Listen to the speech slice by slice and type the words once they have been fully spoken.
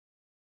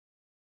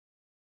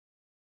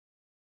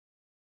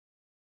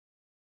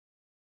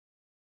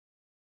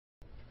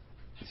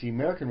see,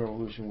 American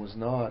Revolution was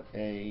not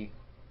a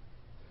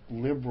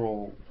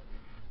liberal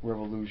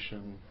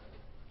revolution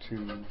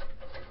to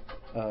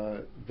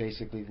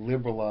basically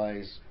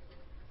liberalize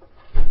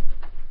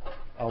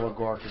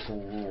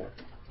oligarchical rule,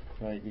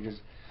 right? Because,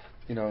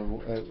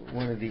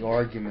 one of the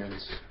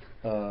arguments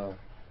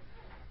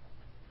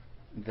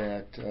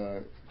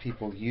that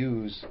people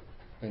use,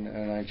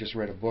 and I just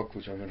read a book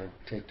which I'm going to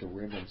tear to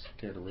ribbons,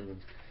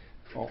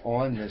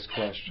 on this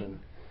question.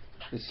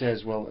 It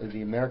says, well,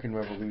 the American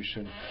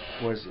Revolution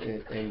was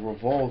a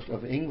revolt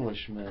of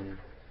Englishmen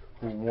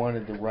who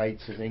wanted the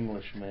rights of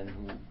Englishmen,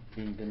 who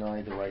being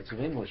denied the rights of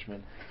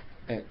Englishmen,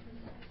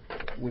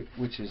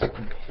 which is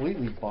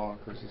completely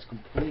bonkers. It's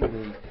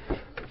completely,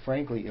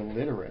 frankly,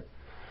 illiterate.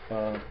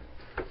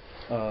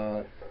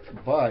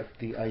 But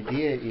the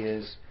idea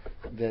is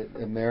that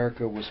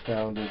America was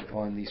founded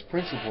on these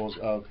principles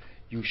of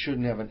you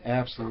shouldn't have an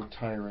absolute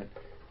tyrant,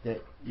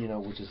 that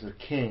which is the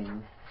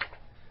king,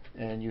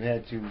 and you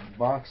had to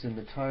box in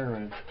the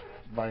tyrant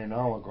by an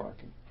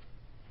oligarchy,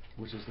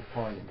 which is the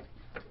parliament,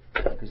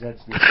 because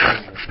that's the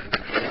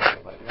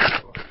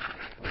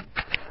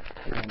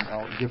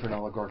and different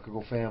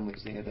oligarchical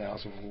families. They had the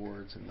House of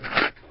Lords,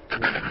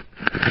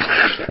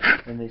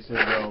 and they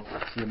said, well,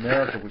 see,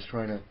 America was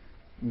trying to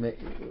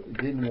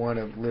didn't want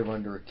to live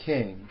under a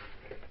king,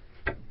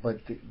 but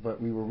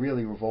we were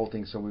really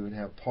revolting, so we would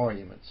have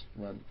parliaments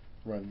run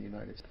the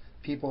United States.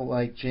 People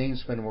like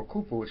James Fenimore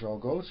Cooper, which I'll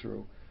go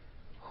through,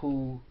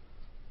 who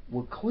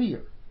were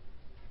clear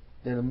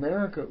that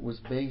America was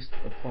based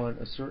upon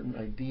a certain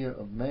idea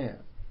of man,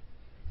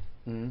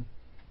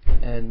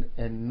 and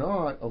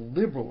not a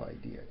liberal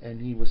idea.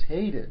 And he was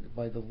hated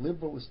by the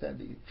liberal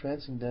the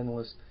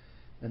transcendentalists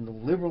and the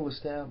liberal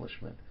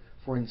establishment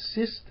for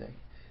insisting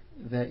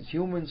that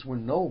humans were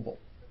noble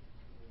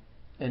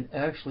and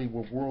actually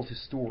were world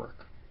historic,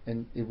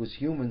 and it was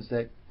humans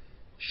that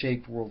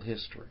shaped world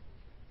history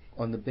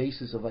on the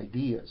basis of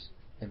ideas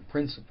and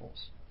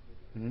principles.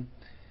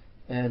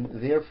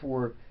 And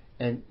therefore,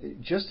 and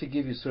just to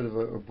give you sort of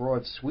a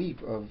broad sweep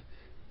of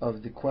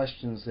the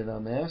questions that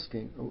I'm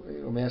asking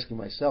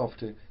myself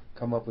to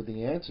come up with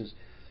the answers.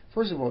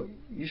 First of all,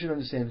 you should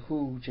understand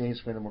who James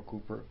Fenimore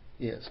Cooper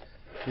is.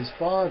 His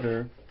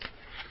father,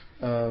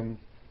 there's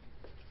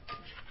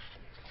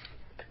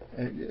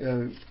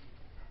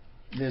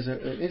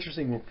an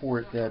interesting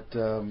report that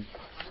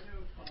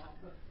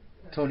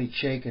Tony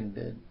Chaikin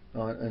did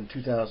in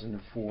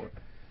 2004.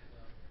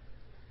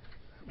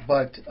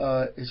 But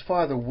his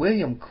father,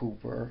 William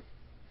Cooper,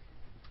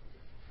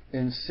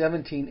 in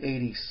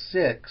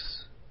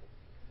 1786,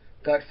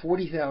 got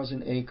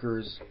 40,000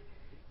 acres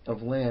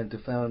of land to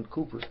found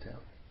Cooperstown,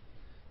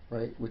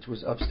 right, which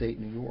was upstate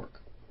New York.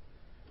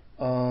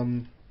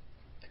 The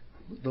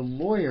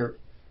lawyer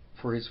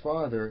for his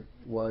father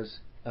was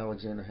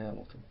Alexander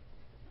Hamilton.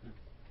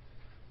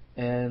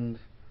 And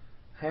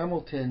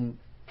Hamilton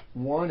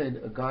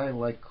wanted a guy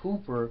like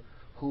Cooper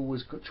who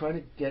was trying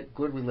to get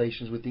good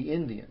relations with the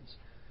Indians.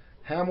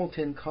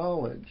 Hamilton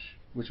College,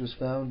 which was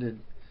founded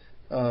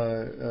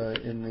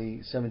in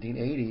the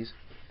 1780s,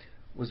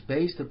 was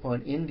based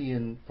upon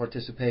Indian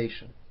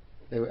participation.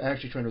 They were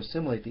actually trying to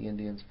assimilate the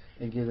Indians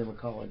and give them a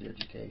college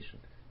education.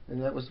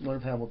 And that was one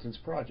of Hamilton's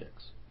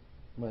projects,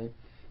 right?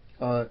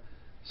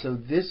 So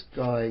this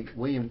guy,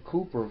 William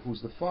Cooper,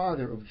 who's the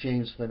father of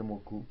James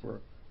Fenimore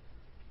Cooper,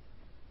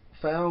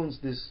 founds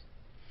this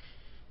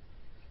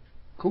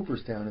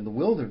Cooperstown in the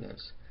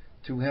wilderness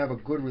to have a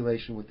good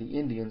relation with the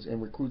Indians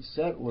and recruit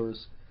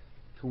settlers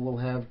who will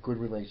have good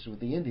relations with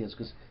the Indians,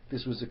 because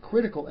this was a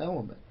critical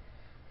element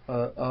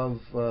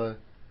of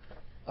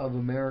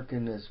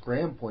American, as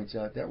Graham points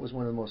out, that was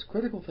one of the most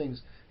critical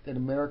things that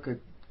America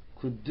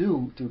could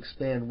do to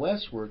expand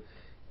westward,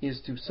 is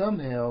to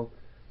somehow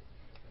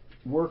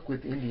work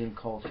with Indian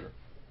culture.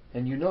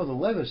 And the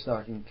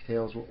Leatherstocking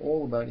tales were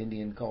all about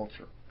Indian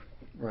culture,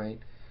 right?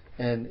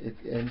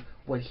 And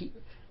what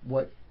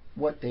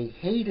they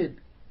hated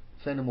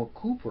Fenimore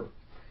Cooper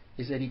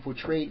is that he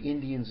portrayed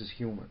Indians as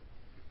human.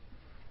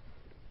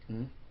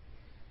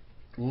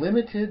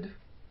 Limited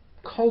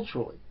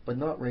culturally, but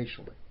not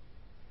racially.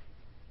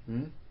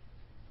 In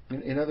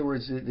other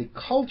words, the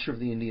culture of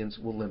the Indians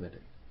were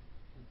limited,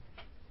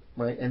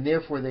 right? And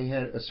therefore they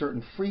had a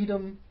certain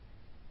freedom,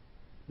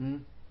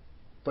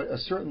 but a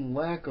certain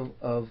lack of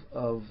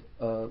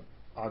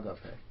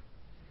agape,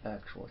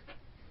 actually,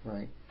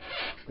 right?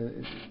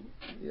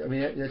 I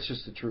mean, that's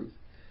just the truth.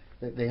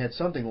 They had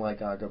something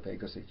like agape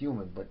because they're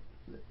human, but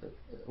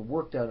a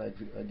worked out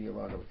idea of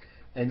agape.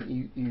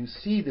 And you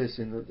see this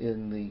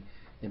in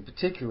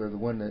particular, the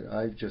one that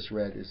I've just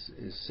read is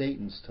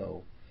Satan's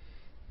Toe,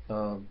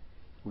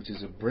 which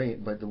is a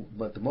brilliant, but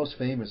the most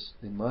famous,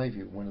 in my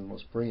view, one of the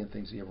most brilliant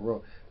things he ever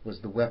wrote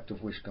was The Wept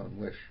of Wish Gone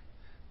Wish,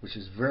 which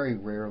is very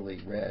rarely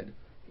read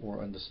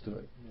or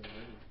understood.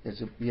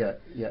 It's a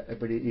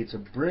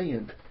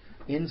brilliant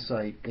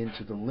insight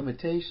into the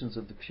limitations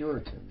of the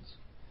Puritans,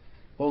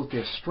 both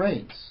their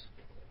strengths,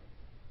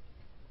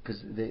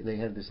 because they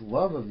had this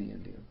love of the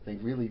Indian, they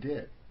really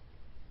did,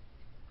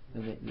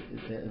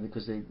 and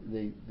because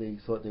they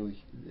thought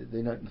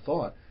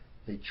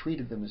they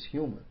treated them as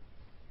human,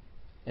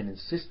 and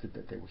insisted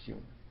that they were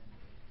human,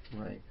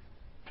 right?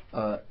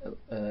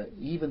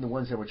 Even the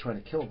ones that were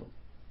trying to kill them,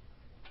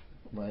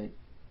 right?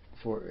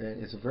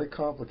 It's a very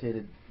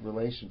complicated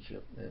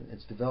relationship, and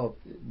it's developed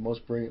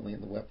most brilliantly in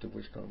the Wept of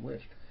Wish Gone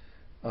Wish,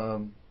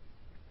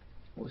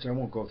 which I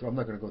won't go through. I'm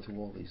not going to go through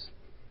all these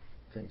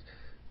things,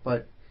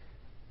 but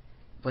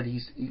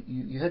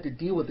you had to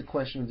deal with the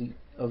question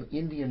of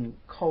Indian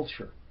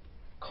culture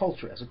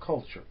as a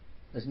culture,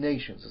 as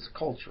nations, as a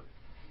culture,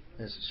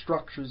 as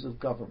structures of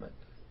government,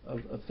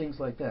 of things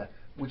like that,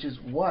 which is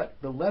what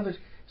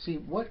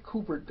what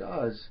Cooper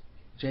does,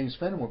 James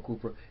Fenimore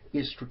Cooper,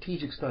 is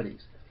strategic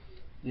studies.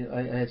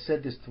 I had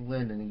said this to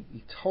Lynn, and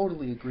he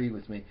totally agreed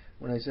with me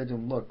when I said to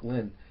him, look,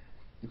 Lynn,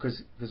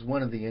 because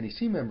one of the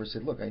NEC members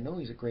said, look, I know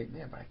he's a great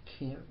man, but I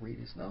can't read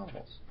his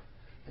novels.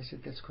 I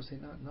said, that's because they're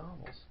not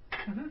novels.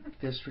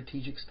 They're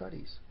strategic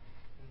studies.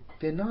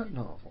 They're not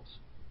novels.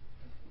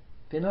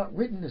 They're not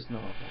written as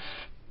novels.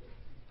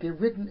 They're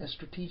written as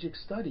strategic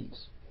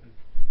studies,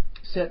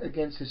 set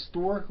against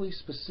historically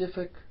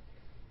specific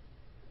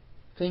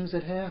things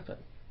that happen,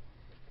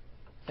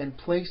 and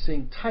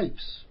placing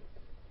types.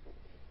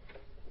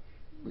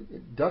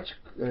 Dutch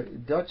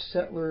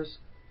settlers,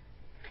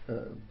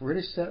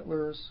 British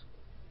settlers,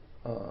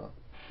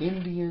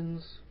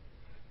 Indians,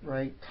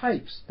 right?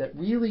 Types that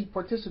really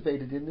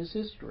participated in this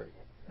history,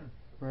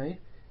 right?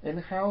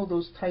 And how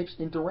those types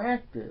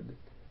interacted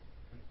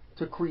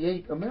to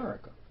create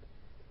America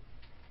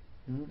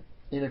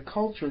in a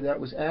culture that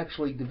was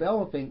actually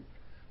developing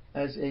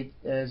as a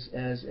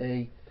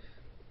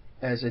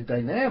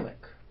dynamic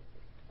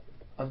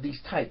of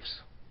these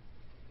types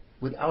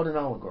without an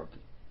oligarchy,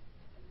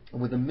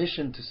 with a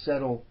mission to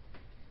settle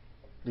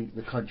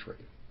the country.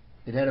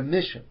 It had a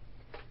mission,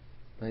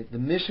 right? The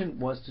mission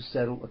was to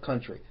settle a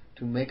country,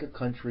 to make a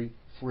country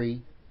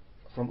free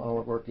from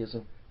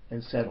oligarchism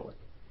and settle it.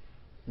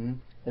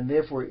 And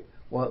therefore,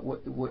 what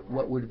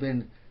would have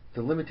been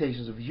the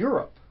limitations of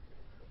Europe,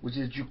 which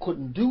is you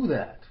couldn't do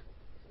that.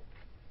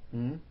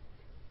 And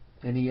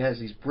he has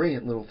these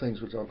brilliant little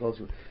things which I'll go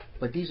through.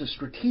 But these are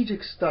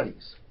strategic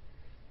studies.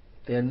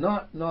 They're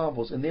not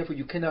novels, and therefore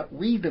you cannot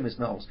read them as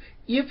novels.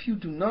 If you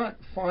do not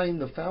find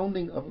the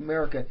founding of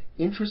America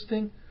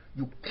interesting,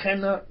 you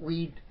cannot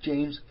read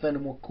James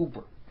Fenimore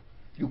Cooper.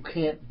 You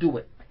can't do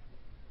it.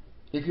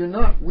 If you're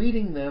not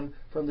reading them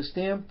from the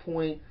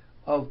standpoint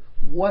of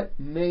what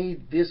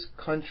made this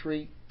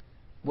country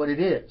what it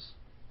is,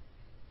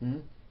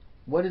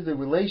 what are the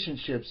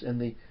relationships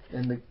and the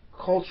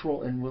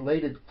cultural and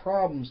related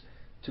problems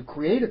to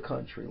create a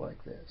country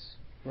like this,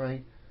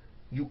 right?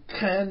 You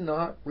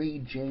cannot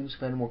read James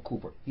Fenimore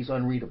Cooper. He's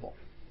unreadable,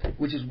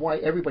 which is why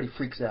everybody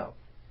freaks out.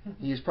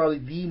 He is probably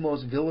the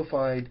most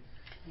vilified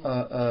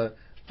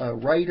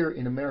writer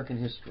in American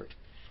history,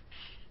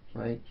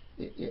 right?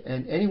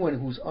 And anyone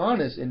who's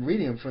honest in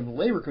reading him from the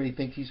Labor Committee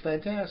thinks he's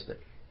fantastic,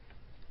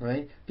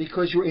 right?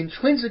 Because you're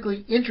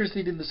intrinsically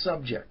interested in the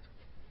subject.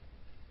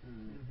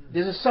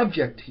 There's a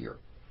subject here.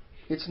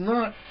 It's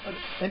not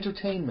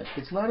entertainment.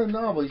 It's not a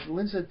novel.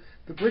 Lynn said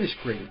the British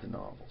created the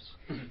novels,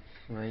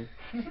 right?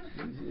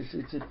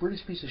 It's a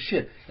British piece of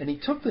shit. And he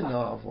took the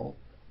novel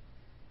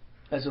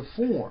as a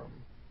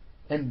form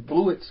and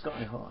blew it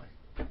sky high.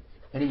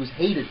 And he was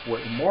hated for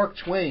it. And Mark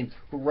Twain,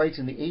 who writes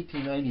in the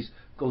 1890s,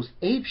 goes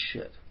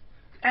apeshit,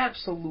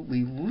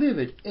 absolutely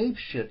livid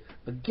apeshit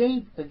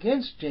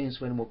against James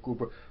Fenimore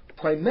Cooper,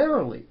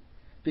 primarily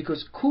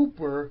because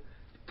Cooper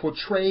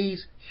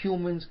portrays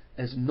humans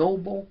as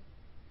noble,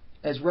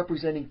 as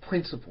representing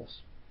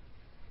principles.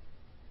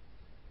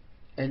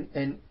 And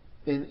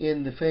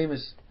in the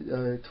famous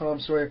Tom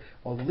Sawyer,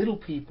 are little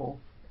people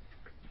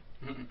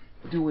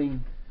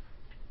doing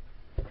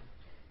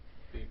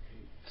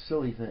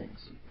silly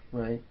things,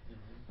 right?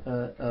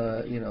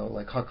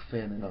 Like Huck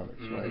Finn and others,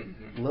 right?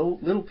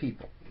 Little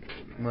people,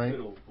 right?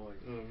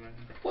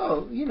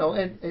 Well,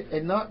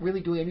 and not really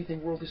doing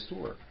anything world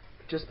historic,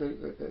 just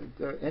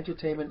the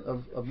entertainment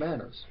of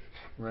manners,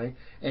 right?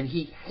 And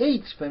he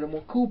hates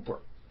Fenimore Cooper,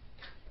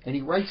 and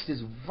he writes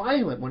this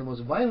one of the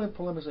most violent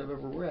polemics I've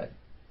ever read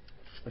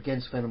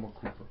against Fenimore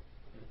Cooper.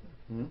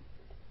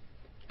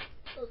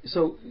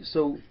 So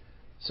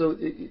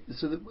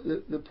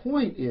the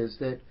point is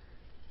that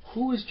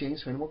who is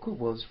James Fenimore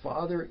Cooper? Well, his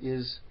father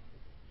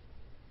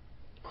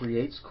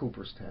creates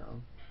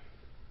Cooperstown,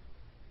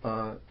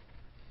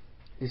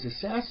 is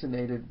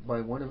assassinated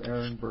by one of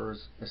Aaron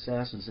Burr's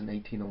assassins in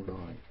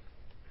 1809.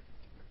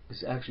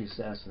 Is actually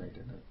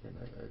assassinated and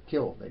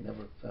killed. They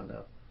never found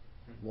out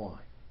why.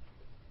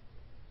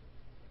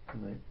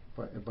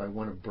 By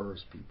one of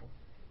Burr's people.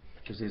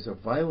 Because there's a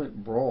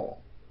violent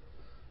brawl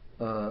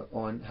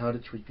on how to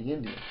treat the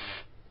Indians.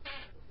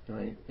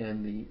 Right?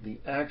 And the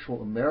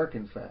actual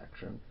American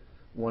faction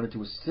wanted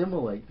to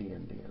assimilate the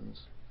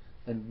Indians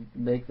and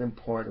make them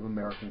part of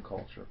American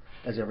culture,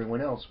 as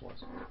everyone else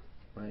was.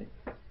 Right?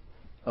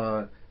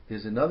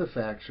 There's another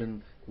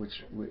faction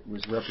which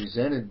was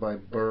represented by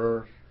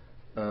Burr,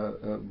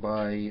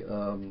 by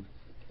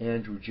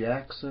Andrew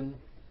Jackson,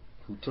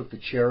 who took the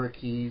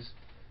Cherokees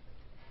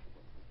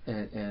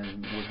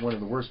and was one of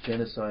the worst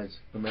genocides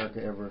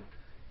America ever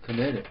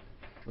committed,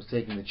 was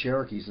taking the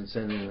Cherokees and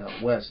sending them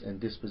out west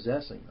and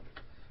dispossessing them,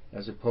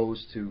 as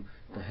opposed to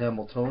the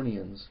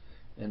Hamiltonians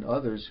and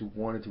others who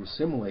wanted to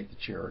assimilate the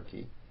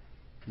Cherokee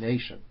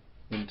nation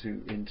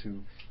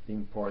into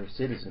being part of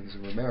citizens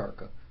of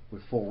America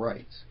with full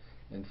rights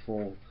and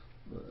full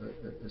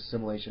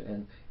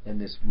assimilation. And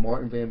this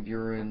Martin Van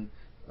Buren,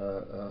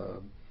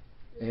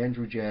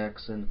 Andrew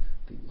Jackson,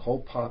 the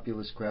whole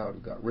populist crowd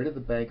who got rid of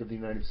the Bank of the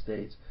United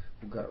States,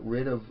 who got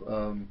rid of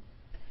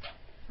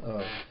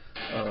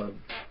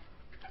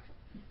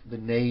the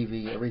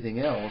Navy, everything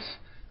else,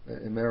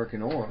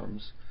 American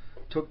arms,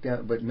 took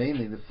down, but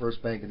mainly the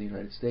first Bank of the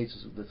United States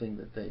is the thing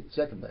that they,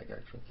 second bank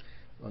actually,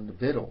 on the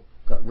Biddle,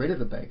 got rid of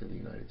the Bank of the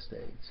United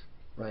States,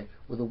 right,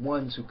 were the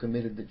ones who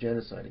committed the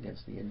genocide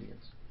against the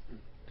Indians,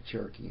 the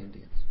Cherokee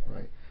Indians,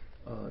 right,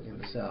 in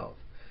the South.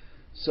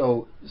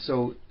 So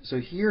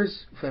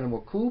here's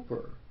Fenimore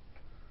Cooper.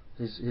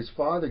 His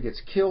father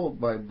gets killed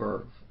by the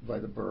Burr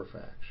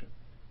faction,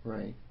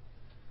 right?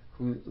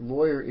 Who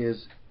lawyer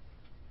is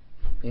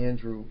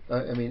Andrew?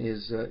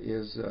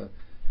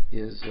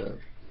 Is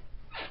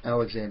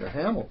Alexander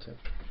Hamilton,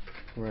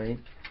 right?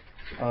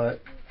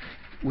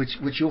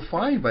 Which you'll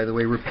find, by the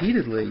way,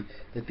 repeatedly,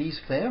 that these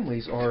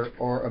families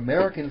are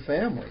American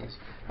families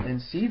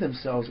and see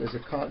themselves as a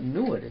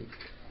continuity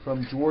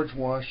from George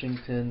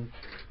Washington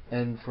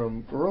and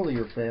from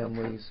earlier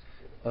families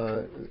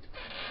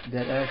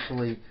that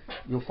actually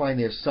you'll find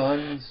their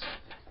sons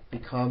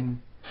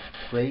become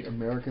great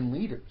American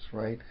leaders,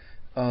 right?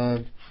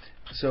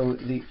 So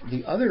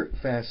the other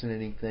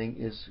fascinating thing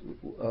is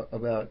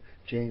about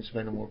James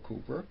Fenimore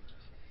Cooper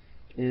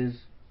is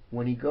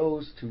when he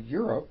goes to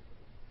Europe,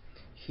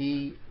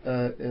 he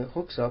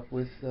hooks up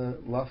with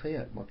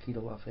Lafayette, Marquis de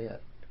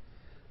Lafayette,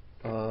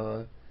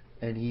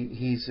 and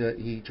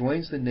he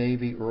joins the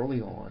Navy early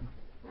on.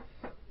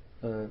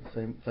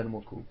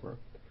 Fenimore Cooper,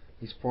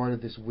 he's part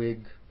of this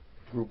Whig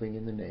grouping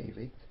in the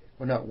Navy,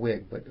 well, not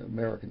Whig, but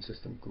American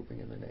system grouping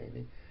in the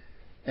Navy,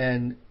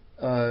 and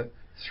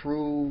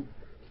through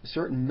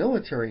certain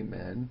military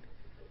men,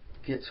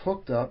 gets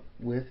hooked up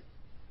with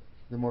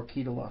the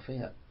Marquis de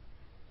Lafayette,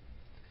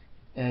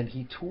 and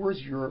he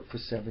tours Europe for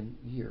 7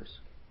 years,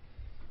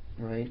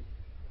 right?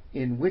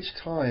 In which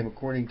time,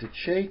 according to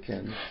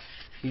Chaikin,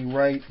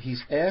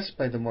 he's asked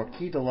by the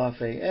Marquis de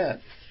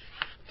Lafayette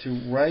to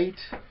write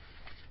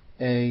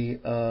a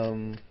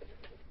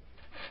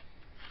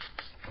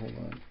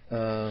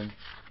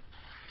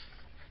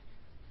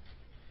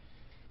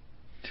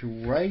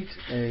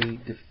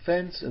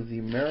defense of the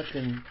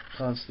American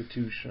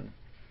Constitution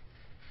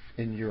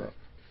in Europe,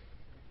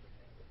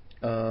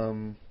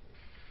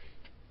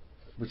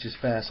 which is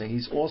fascinating.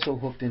 He's also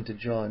hooked into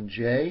John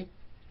Jay,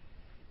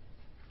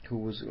 who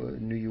was a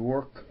New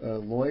York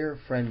lawyer,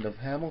 friend of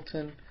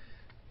Hamilton,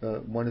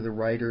 one of the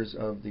writers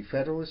of the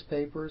Federalist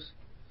Papers.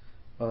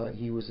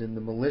 He was in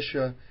the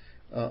militia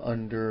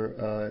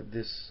under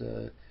this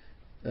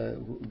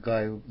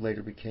guy who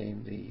later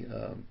became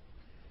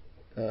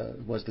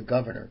was the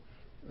governor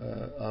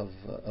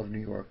of New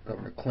York,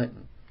 Governor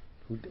Clinton,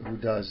 who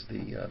does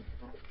the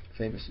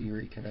famous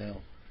Erie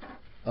Canal,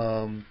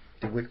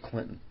 DeWitt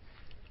Clinton.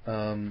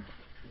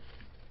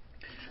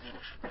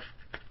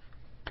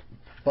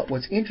 But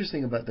what's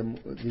interesting about the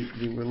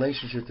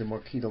relationship to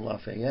Marquis de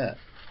Lafayette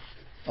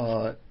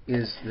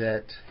is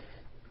that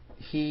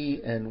he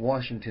and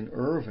Washington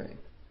Irving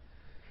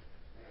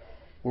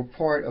were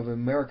part of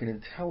American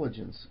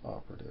intelligence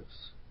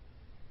operatives,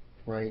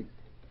 right?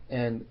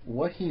 And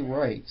what he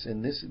writes,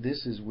 and this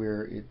is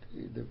where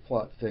the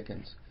plot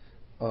thickens.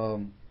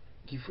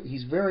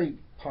 He's very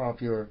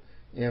popular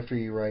after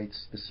he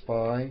writes The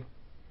Spy,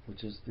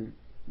 which is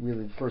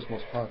really the first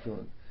most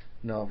popular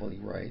novel he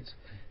writes.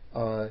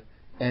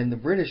 And the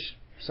British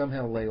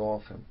somehow lay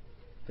off him.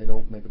 They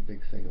don't make a big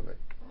thing of it,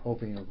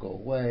 hoping he'll go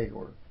away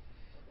or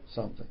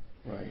something,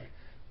 right?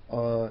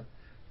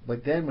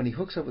 But then when he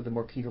hooks up with the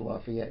Marquis de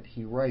Lafayette,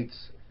 he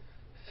writes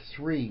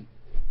 3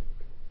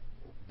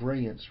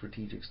 brilliant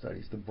strategic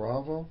studies. The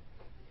Bravo,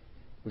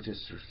 which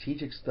is a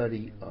strategic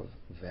study of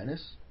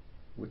Venice,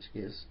 which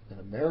is an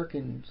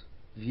American's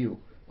view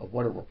of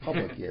what a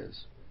republic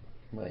is,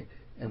 right,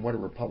 and what a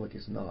republic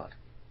is not,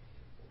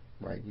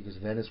 right, because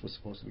Venice was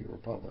supposed to be a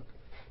republic,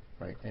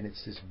 right, and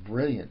it's this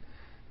brilliant,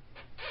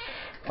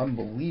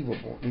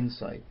 unbelievable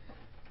insight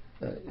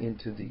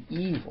into the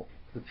evil,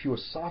 the pure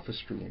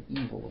sophistry and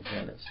evil of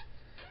Venice.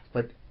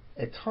 But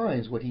at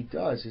times what he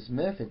does, his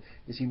method,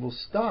 is he will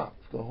stop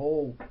the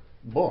whole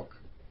book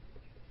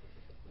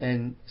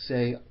and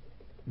say,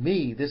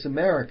 me, this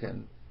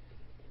American,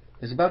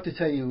 is about to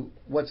tell you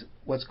what's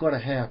going to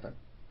happen.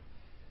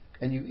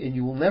 And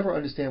you will never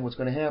understand what's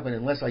going to happen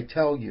unless I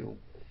tell you.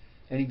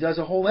 And he does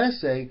a whole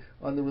essay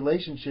on the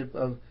relationship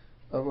of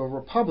a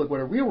republic,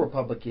 what a real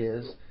republic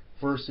is,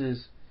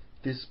 versus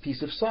this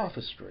piece of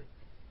sophistry,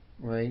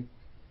 right?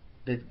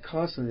 They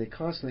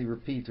constantly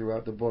repeat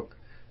throughout the book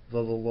the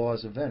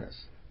laws of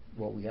Venice.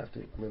 Well, we have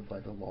to live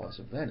by the laws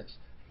of Venice.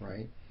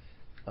 right?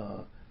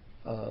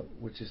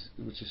 Which is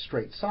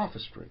straight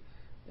sophistry,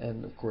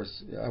 and of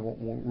course I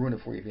won't ruin it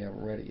for you if you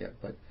haven't read it yet.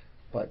 But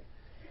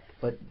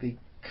the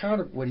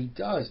what he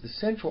does, the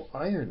central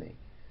irony,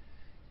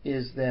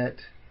 is that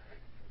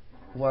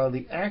while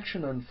the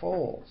action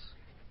unfolds,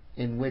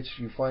 in which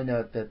you find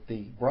out that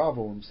the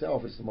Bravo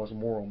himself is the most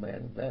moral man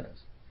in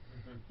Venice,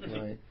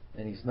 right?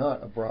 And he's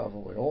not a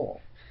Bravo at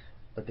all,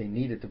 but they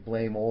needed to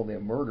blame all their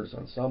murders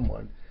on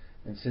someone,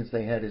 and since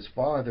they had his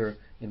father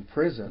in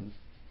prison,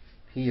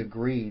 he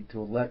agreed to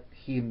let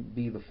him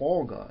be the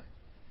fall guy.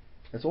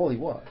 That's all he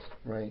was,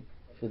 right,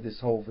 for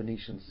this whole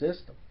Venetian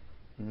system.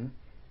 Mm-hmm.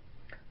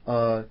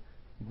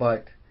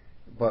 But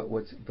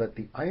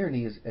the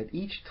irony is, at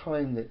each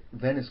time that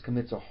Venice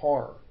commits a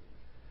horror,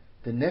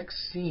 the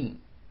next scene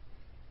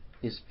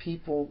is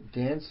people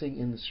dancing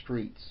in the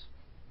streets,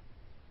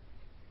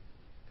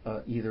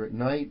 either at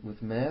night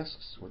with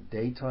masks or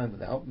daytime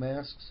without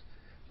masks,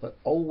 but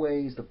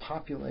always the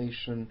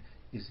population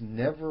is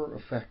never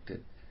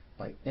affected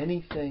by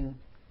anything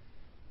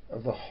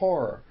of the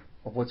horror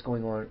of what's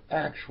going on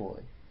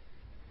actually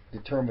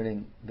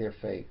determining their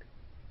fate.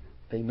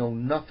 They know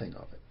nothing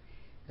of it,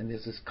 and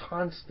there's this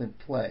constant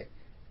play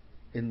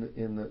in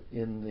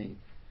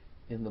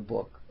the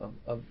book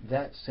of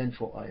that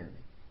central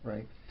irony,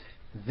 right?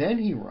 Then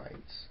he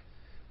writes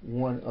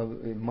one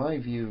of, in my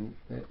view,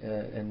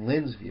 and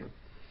Lynn's view,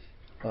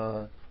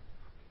 and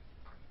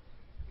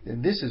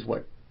this is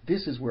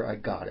where I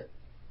got it.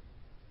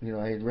 You know,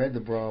 I had read the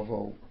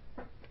Bravo,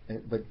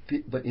 but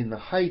in the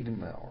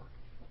Heidenmauer,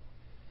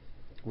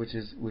 which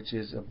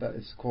is about,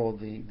 it's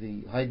called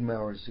the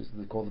Heidenmauer is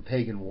called the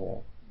Pagan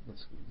Wall.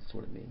 That's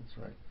what it means,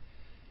 right?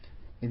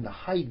 In the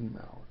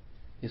Heidenmauer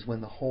is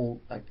when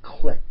I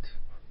clicked.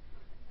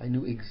 I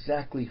knew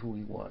exactly who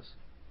he was,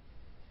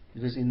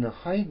 because in the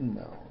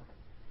Heidenmauer,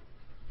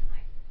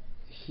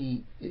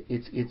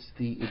 it's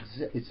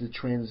the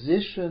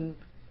transition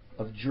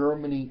of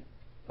Germany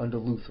under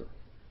Luther,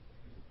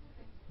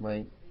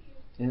 right?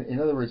 In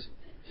other words,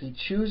 he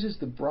chooses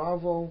the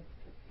Bravo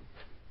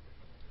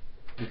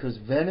because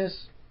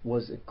Venice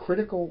was a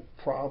critical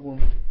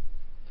problem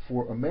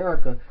for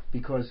America,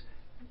 because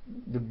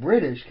the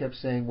British kept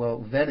saying,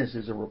 well, Venice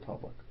is a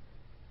republic.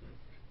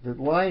 The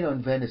line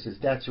on Venice is,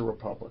 that's a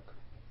republic.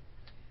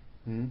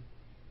 And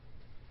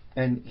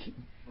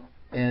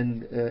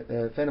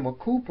Fenimore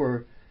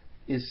Cooper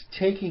is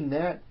taking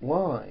that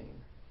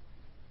line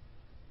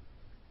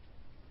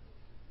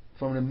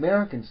from an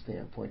American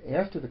standpoint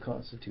after the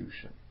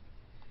Constitution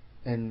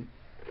and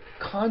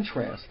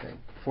contrasting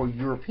for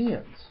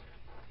Europeans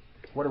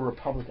what a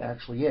republic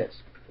actually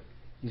is.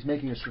 He's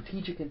making a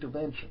strategic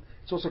intervention.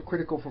 It's also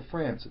critical for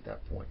France at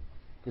that point,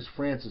 because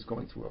France is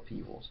going through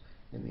upheavals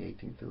in the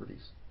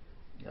 1830s.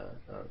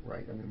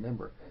 Right? I mean,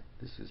 remember,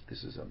 this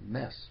is a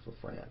mess for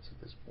France at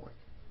this point,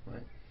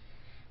 right?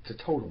 It's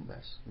a total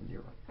mess in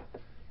Europe.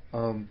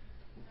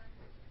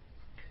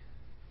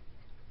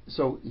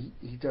 So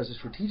he does a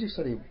strategic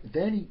study.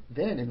 Then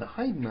in the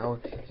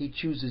Heidenmauer, he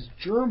chooses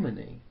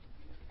Germany,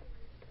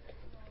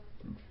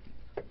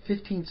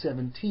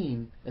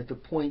 1517, at the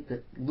point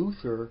that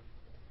Luther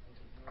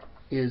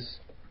is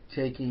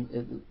taking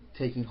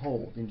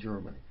hold in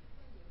Germany.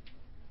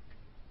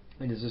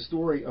 And it's a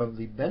story of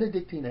the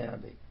Benedictine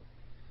Abbey,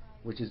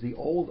 which is the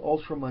old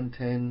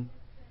Ultramontane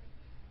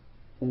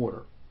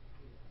order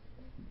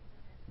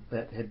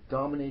that had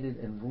dominated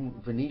and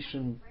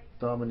Venetian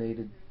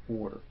dominated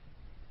order,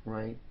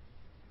 right?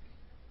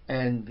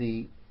 And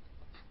the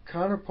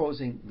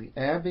counterposing the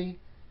abbey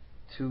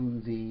to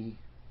the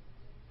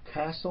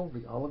castle,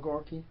 the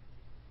oligarchy,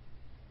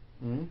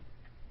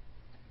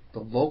 the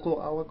local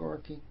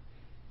oligarchy,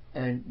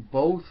 and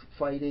both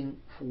fighting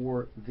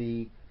for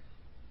the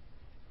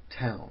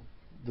town,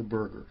 the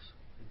burghers,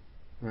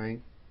 right?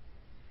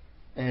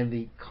 And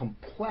the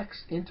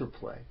complex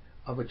interplay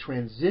of a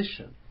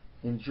transition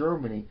in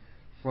Germany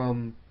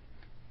from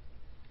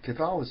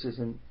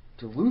Catholicism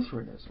to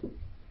Lutheranism,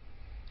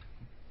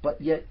 but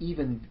yet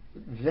even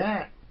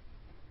that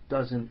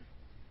doesn't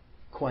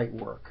quite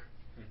work,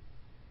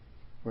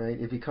 right?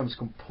 It becomes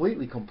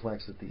completely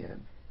complex at the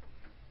end.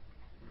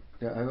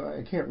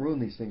 I can't ruin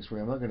these things for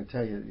you. I'm not going to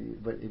tell you,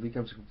 but it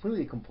becomes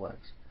completely complex.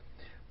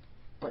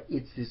 But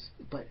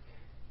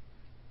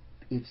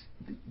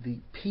the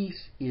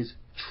piece is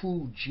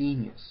true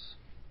genius.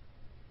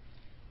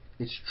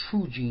 It's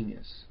true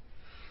genius,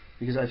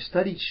 because I've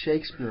studied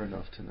Shakespeare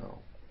enough to know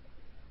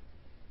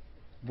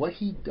what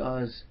he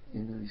does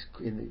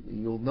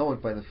you'll know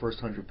it by the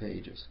first 100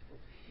 pages,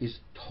 is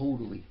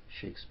totally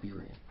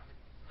Shakespearean.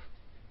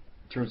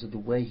 In terms of the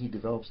way he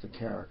develops the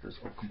characters,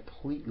 are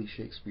completely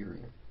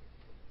Shakespearean,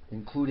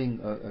 including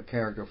a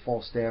character, a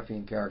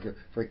Falstaffian character,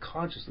 very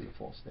consciously a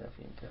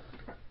Falstaffian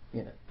character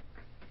in it.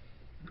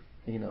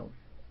 You know,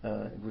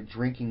 with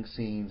drinking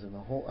scenes and the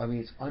whole. I mean,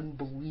 it's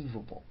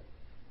unbelievable.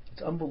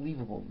 It's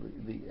unbelievable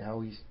how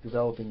he's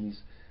developing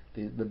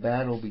the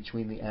battle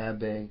between the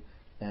Abbe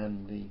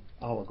and the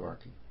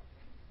oligarchy,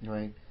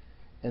 right?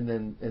 And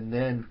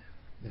then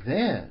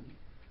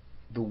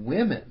the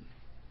women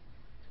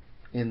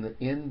in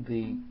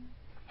the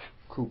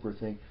Cooper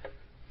thing,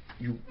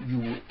 you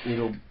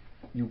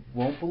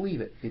won't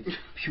believe it. It's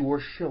pure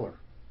Schiller.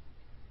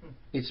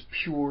 It's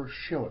pure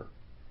Schiller,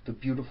 The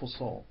Beautiful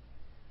Soul.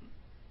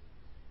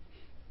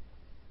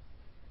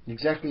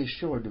 Exactly as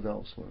Schiller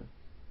develops women.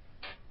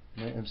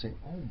 Right? I'm saying,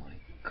 oh my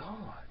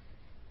God,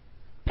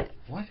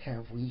 what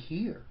have we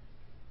here?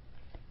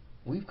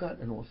 We've got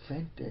an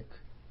authentic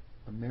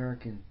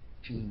American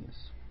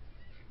genius.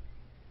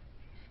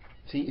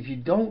 See, if you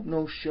don't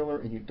know Schiller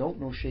and you don't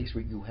know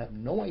Shakespeare, you have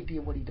no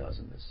idea what he does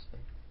in this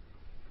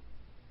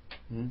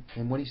thing.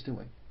 And what he's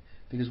doing.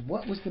 Because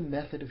what was the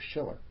method of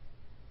Schiller?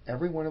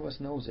 Every one of us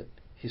knows it.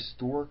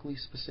 Historically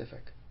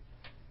specific.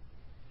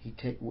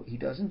 He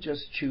doesn't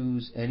just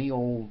choose any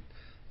old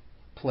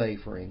play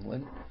for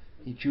England.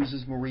 He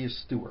chooses Maria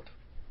Stuart.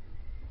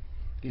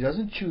 He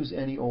doesn't choose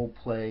any old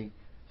play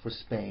for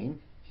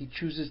Spain. He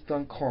chooses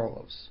Don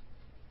Carlos.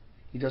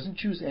 He doesn't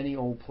choose any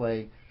old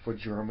play for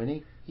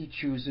Germany. He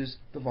chooses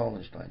the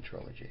Wallenstein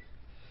trilogy.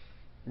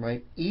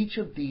 Right? Each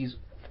of these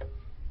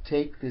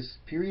take this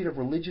period of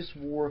religious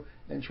war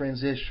and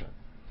transition,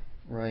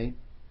 right,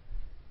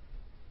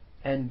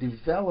 and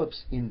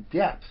develops in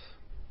depth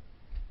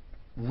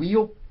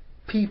real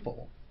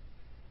people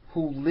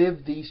who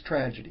live these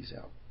tragedies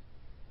out.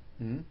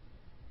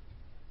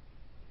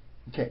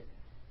 Okay.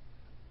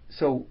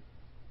 So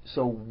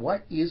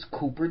what is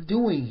Cooper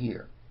doing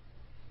here?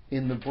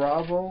 In the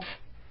Bravo,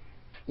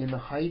 in the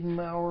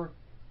Heidenmauer,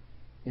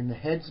 in the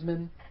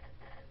Headsman,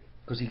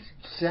 because he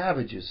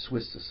savages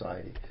Swiss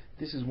society.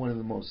 This is one of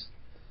the most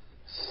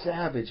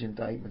savage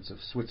indictments of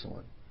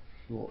Switzerland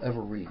you will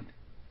ever read.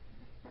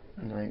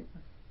 Right?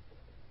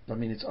 I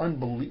mean, it's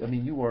unbelievable. I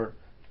mean, you are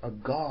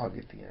agog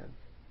at the end.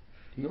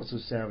 He also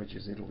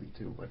savages Italy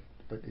too, but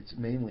it's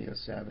mainly a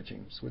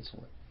savaging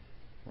Switzerland,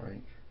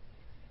 right?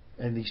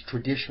 And these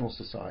traditional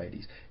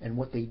societies and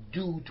what they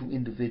do to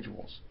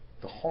individuals,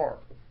 the horror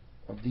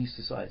of these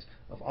societies,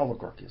 of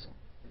oligarchism,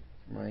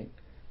 right?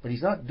 But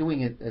he's not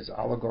doing it as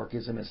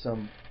oligarchism as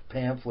some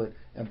pamphlet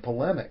and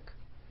polemic,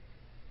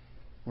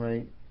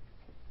 right?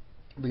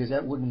 Because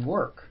that wouldn't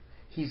work.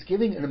 He's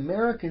giving an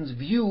American's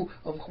view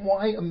of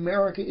why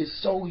America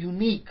is so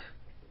unique,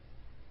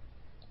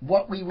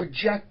 what we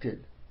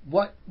rejected,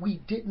 what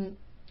we didn't,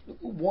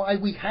 why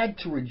we had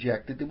to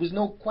reject it. There was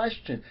no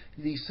question.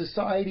 These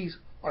societies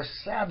are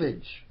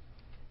savage,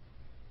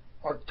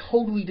 are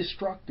totally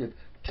destructive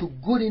to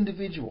good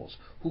individuals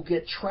who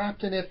get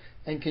trapped in it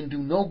and can do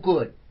no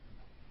good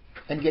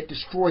and get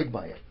destroyed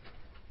by it.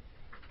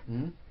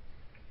 And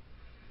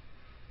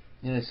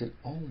I said,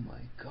 oh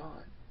my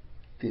God,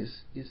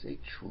 this is a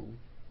true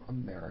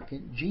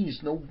American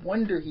genius. No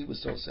wonder he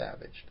was so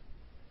savaged.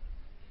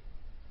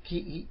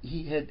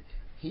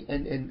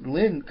 And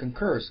Lynn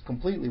concurs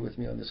completely with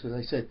me on this, because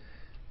I said,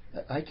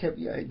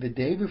 the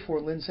day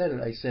before Lynn said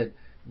it, I said,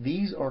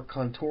 these are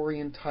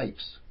Kantorian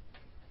types.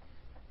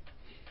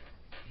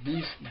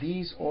 This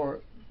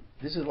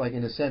is like,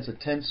 in a sense, a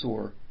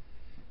tensor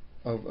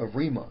of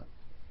Riemann.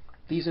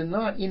 These are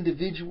not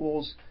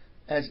individuals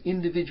as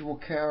individual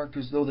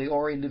characters, though they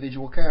are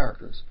individual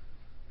characters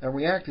and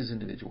react as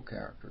individual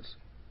characters.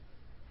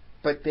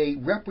 But they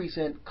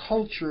represent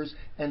cultures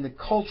and the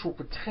cultural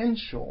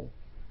potential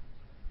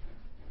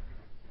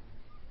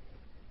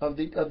of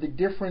the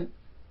different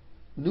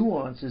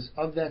nuances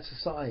of that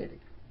society,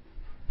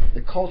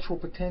 the cultural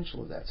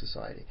potential of that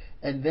society.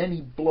 And then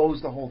he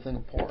blows the whole thing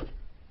apart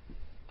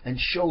and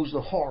shows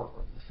the horror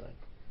of the thing.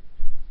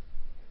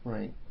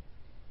 Right?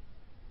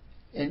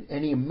 And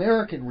any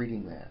American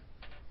reading that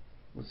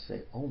would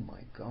say, oh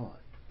my God,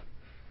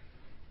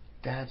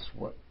 that's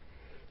what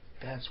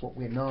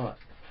we're not.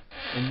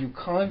 And you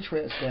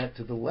contrast that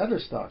to the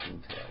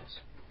Leatherstocking Tales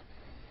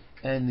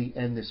and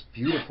this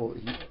beautiful,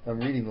 I'm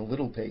reading the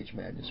Little Page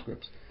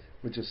manuscripts,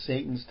 which are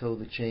Satan's Toe,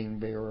 the Chain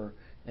Bearer,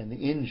 and the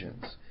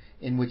Injuns,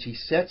 in which he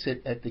sets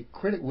it at the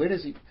critical. Where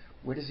does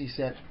he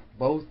set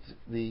both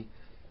the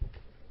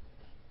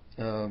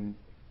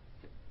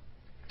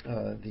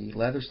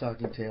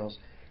Leatherstocking Tales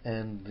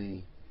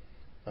and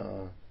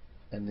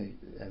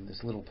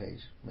this Little Page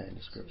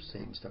manuscript,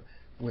 Satan's Toe?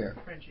 Where?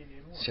 French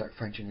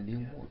and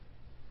Indian War.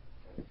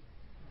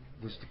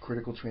 Was the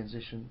critical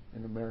transition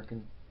in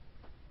American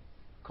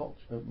culture,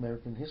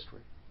 American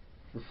history,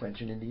 the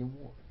French and Indian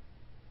War.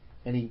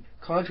 And he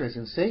contrasts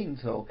in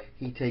Satan's Toe,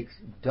 he takes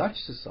Dutch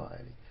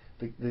society.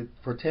 The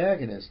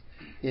protagonist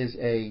has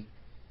an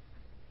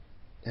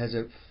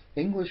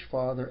English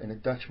father and a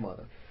Dutch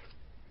mother.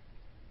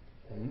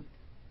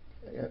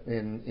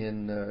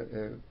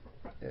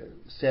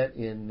 Set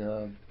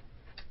in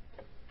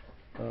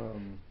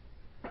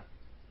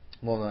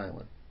Long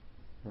Island,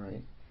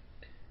 right?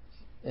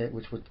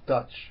 Which was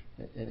Dutch.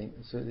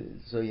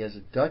 So he has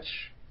a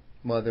Dutch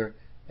mother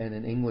and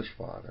an English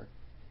father.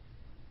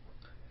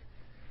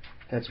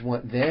 That's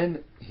one.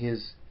 Then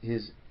his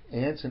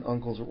aunts and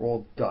uncles are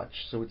all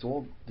Dutch. So it's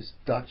all this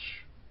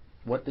Dutch,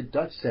 what the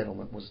Dutch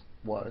settlement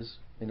was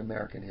in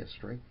American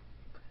history.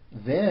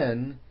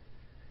 Then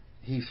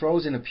he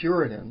throws in a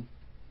Puritan,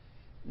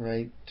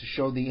 right, to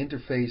show the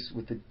interface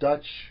with the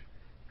Dutch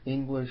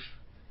English,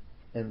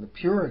 and the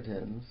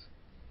Puritans,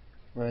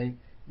 right?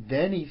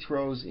 Then he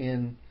throws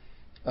in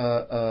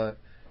the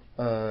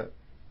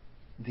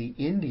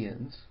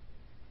Indians.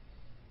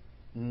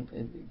 And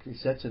he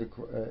sets it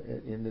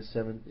in the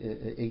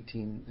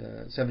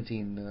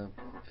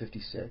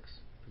 1756,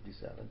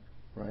 57,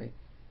 right?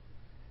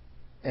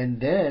 And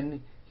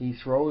then he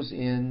throws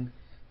in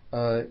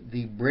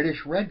the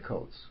British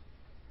Redcoats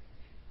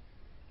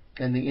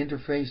and the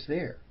interface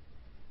there,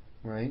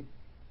 right?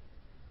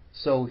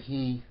 So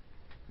he's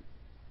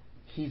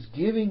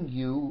giving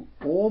you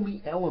all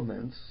the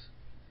elements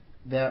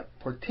that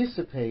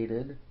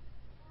participated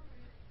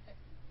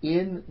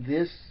in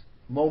this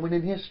moment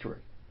in history,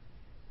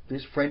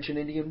 this French and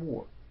Indian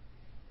War,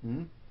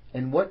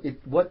 and what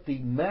the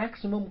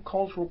maximum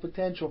cultural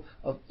potential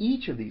of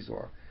each of these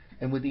are.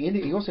 And with the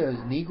Indian, he also has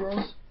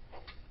Negroes,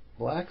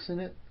 blacks in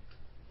it,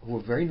 who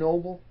are very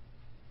noble.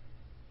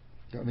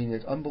 I mean,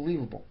 it's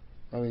unbelievable.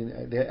 I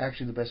mean, they're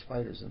actually the best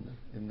fighters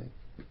in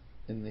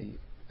the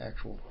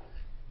actual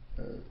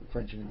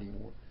French and Indian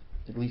War,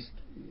 at least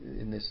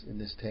in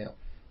this tale.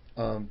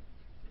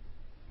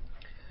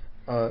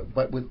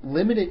 But with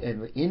limited,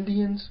 and the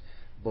Indians,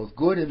 both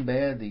good and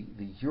bad, the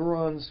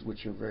Hurons,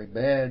 which are very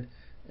bad,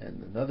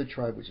 and another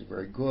tribe which is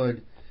very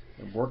good,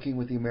 and working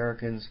with the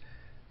Americans,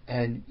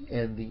 and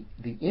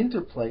the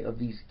interplay of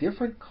these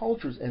different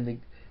cultures, and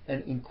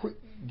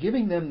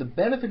giving them the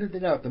benefit of the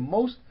doubt, the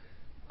most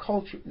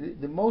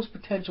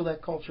potential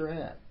that culture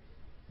had,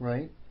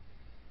 right?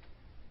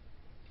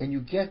 And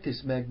you get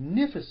this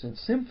magnificent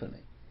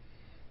symphony,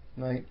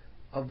 right,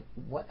 of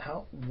what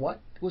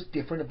was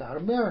different about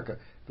America,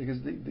 because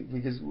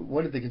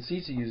one of the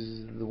conceits he uses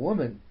is the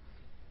woman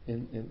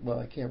well,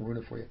 I can't ruin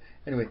it for you.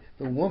 Anyway,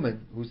 the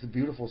woman, who's the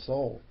beautiful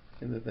soul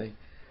in the thing,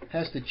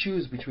 has to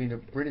choose between a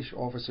British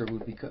officer who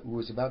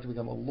was about to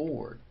become a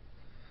lord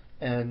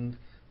and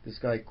this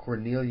guy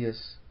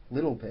Cornelius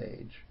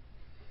Littlepage,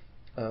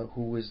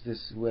 who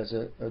has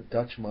a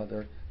Dutch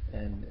mother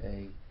and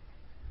a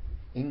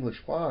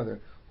English father,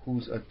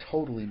 who's a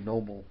totally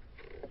noble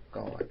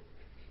guy,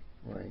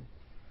 right?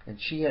 And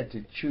she had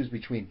to choose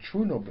between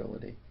true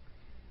nobility,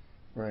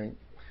 right,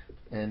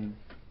 and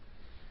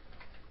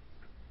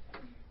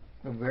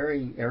a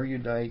very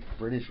erudite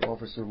British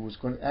officer who was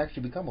going to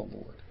actually become a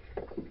lord,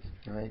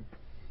 right?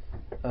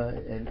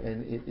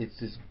 It's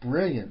this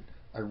brilliant,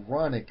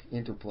 ironic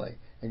interplay,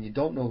 and you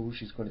don't know who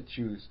she's going to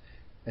choose,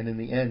 and in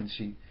the end,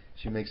 she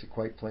makes it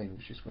quite plain who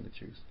she's going to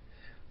choose.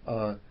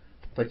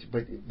 But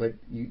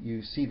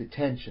you see the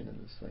tension in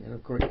this thing, and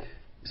of course,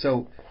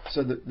 so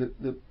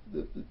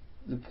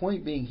the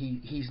point being,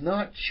 he's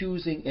not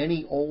choosing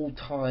any old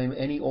time,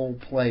 any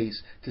old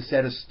place to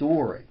set a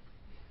story.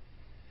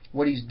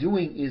 What he's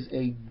doing is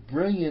a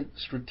brilliant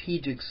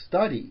strategic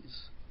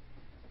studies,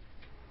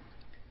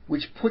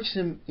 which puts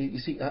him. You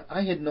see,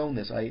 I had known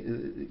this.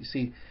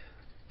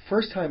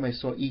 First time I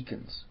saw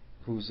Eakins,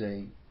 who's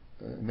a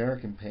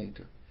American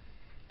painter,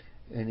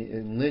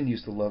 and Lynn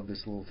used to love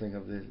this little thing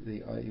of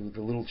the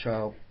little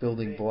child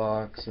building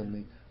blocks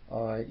and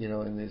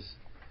and this.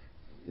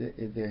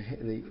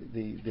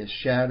 The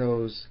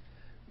shadows,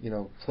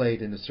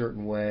 played in a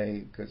certain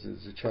way because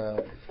it's a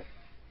child,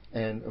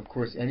 and of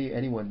course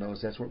anyone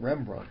knows that's what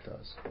Rembrandt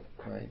does,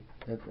 right?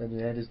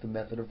 That is the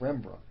method of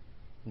Rembrandt.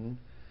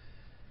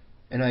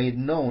 And I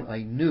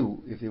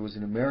knew if there was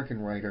an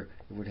American writer,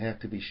 it would have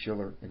to be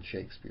Schiller and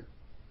Shakespeare.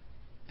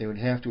 They would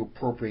have to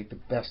appropriate the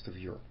best of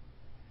Europe,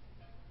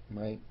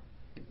 right?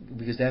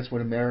 Because that's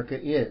what America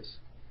is,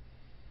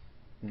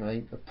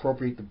 right?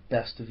 Appropriate the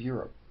best of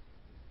Europe.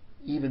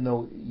 Even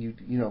though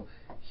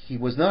he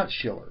was not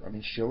Schiller. I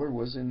mean, Schiller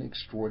was an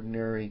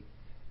extraordinary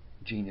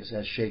genius,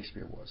 as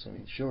Shakespeare was. I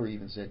mean, Schiller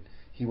even said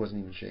he wasn't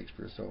even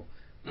Shakespeare. So,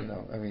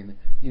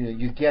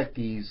 you get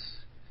these.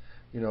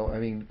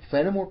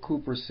 Fenimore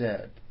Cooper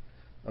said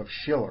of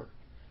Schiller,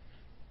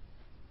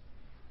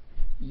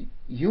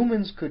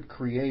 humans could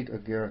create a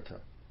Goethe,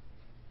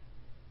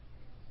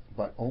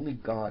 but only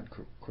God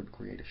could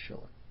create a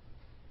Schiller.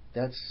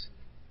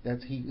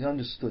 He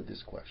understood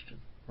this question,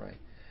 right?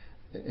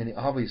 And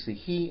obviously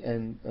he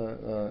and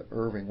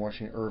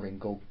Washington Irving,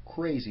 go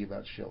crazy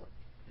about Schiller.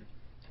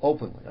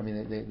 Openly. I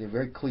mean, they're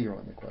very clear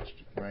on the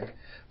question, right?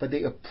 But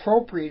they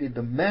appropriated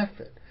the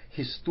method,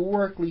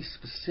 historically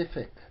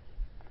specific.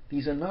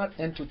 These are not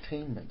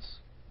entertainments,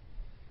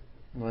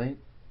 right?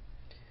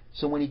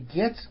 So when he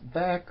gets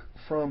back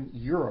from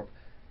Europe,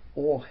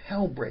 all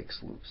hell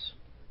breaks loose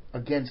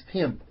against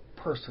him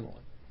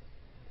personally,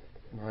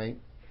 right?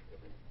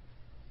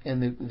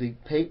 And the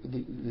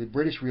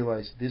British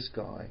realized this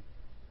guy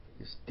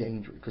is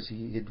dangerous, because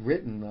he had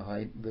written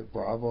the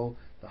Bravo,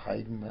 the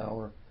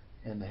Heidenmauer,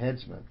 and the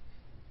Headsman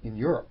in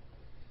Europe.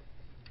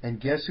 And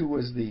guess who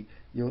was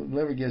you'll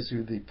never guess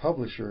who the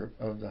publisher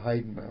of the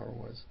Heidenmauer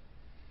was.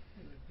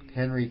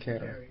 Henry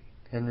Carey.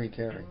 Henry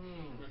Carey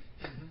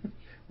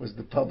was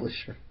the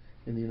publisher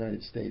in the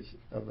United States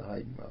of the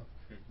Heidenmauer,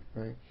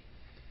 right?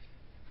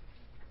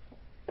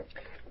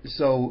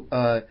 So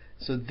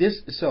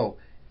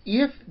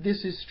if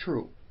this is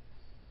true,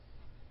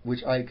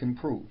 which I can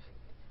prove,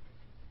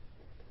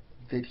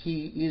 that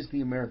he is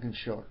the American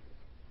Schiller,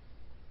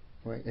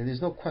 right? And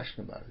there's no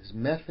question about it. His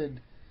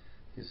method,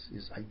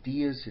 his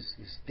ideas,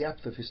 his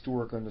depth of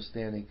historic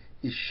understanding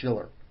is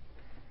Schiller.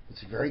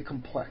 It's very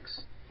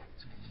complex.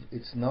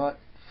 It's not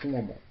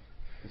formal.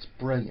 It's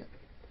brilliant,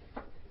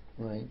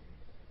 right?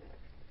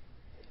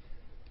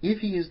 If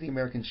he is the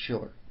American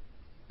Schiller,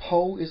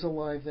 Poe is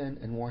alive then,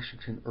 and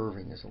Washington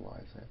Irving is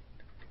alive then.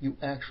 You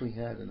actually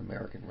had an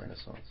American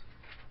Renaissance.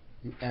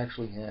 You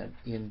actually had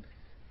in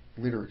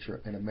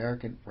literature an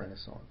American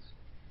Renaissance,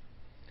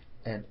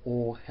 and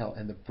all hell,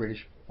 and the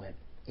British went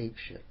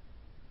apeshit.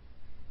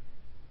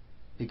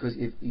 Because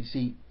if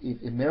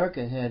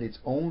America had its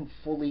own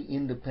fully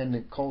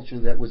independent culture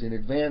that was in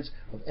advance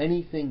of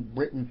anything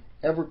Britain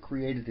ever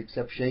created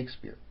except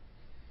Shakespeare,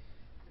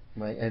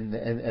 right? And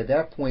at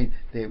that point,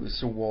 there was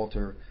Sir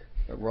Walter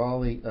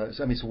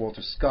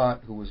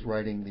Scott, who was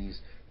writing these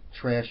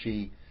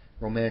trashy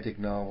romantic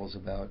novels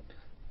about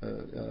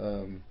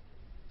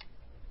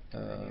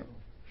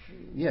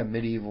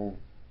medieval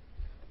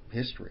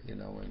history,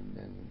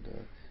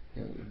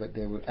 but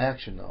they were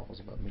action novels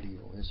about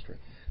medieval history.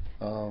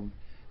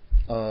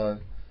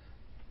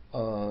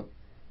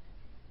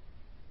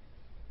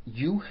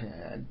 You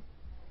had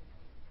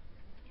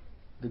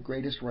the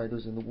greatest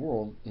writers in the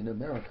world in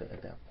America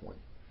at that point.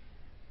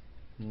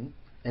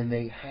 And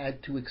they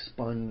had to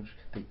expunge.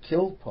 They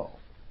killed Poe.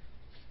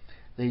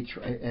 They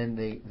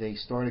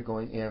started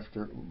going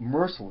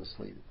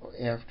mercilessly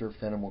after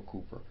Fenimore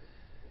Cooper.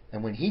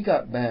 And when he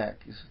got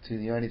back to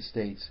the United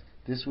States,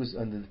 this was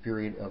under the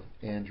period of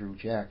Andrew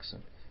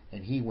Jackson,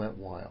 and he went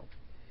wild.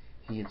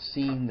 He had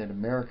seen that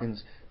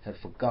Americans had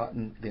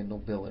forgotten their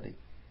nobility,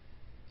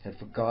 had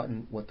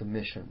forgotten what the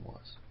mission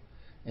was.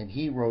 And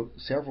he wrote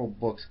several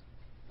books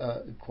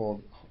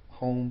called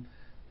Home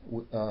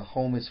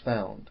is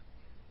Found,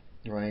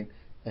 right?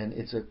 And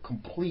it's a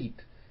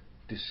complete,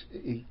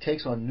 it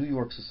takes on New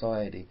York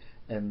society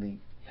and the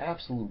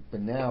absolute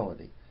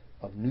banality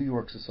of New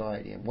York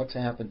society and what's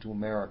happened to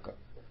America.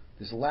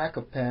 This lack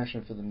of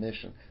passion for the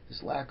mission,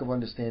 this lack of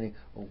understanding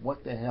of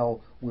what the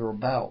hell we're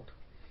about,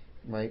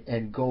 right?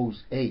 And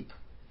goes ape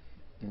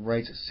and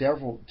writes 2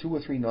 or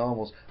 3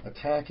 novels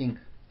attacking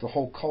the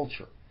whole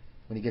culture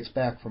when he gets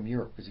back from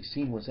Europe because he's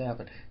seen what's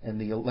happened. And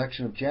the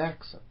election of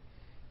Jackson,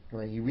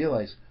 right? He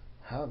realized,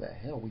 how the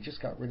hell, we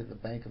just got rid of the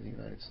Bank of the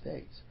United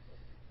States.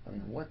 I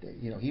mean,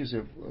 he was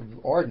an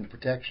ardent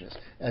protectionist,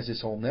 as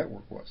this whole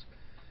network was,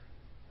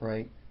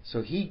 right?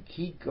 So he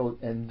goes,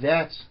 and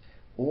that's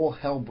all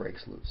hell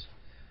breaks loose,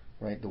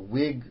 right? The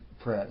Whig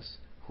press,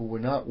 who were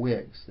not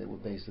Whigs, they were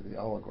basically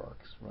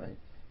oligarchs, right?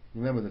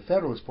 Remember, the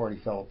Federalist Party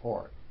fell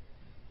apart,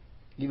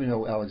 even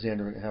though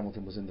Alexander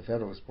Hamilton was in the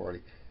Federalist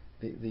Party.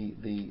 The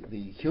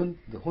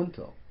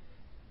junto,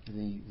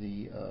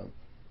 the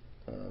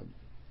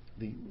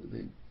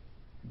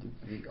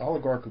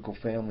oligarchical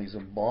families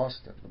of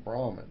Boston, the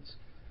Brahmins,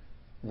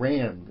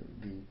 ran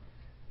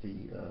the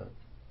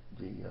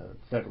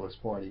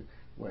Federalist Party,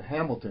 where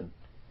Hamilton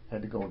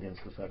had to go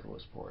against the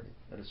Federalist Party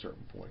at a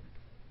certain point,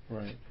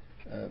 right?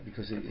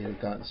 Because it had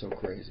gotten so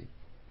crazy.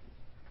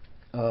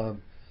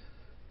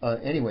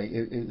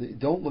 Anyway,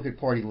 don't look at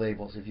party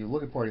labels. If you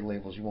look at party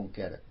labels, you won't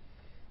get it,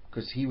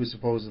 because he was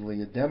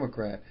supposedly a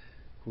Democrat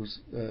who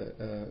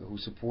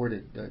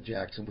supported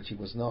Jackson, which he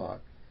was not,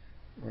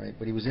 right?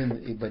 But he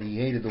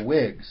hated the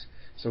Whigs,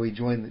 so he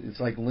joined. It's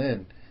like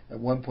Lynn. At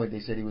one point, they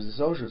said he was a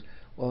socialist.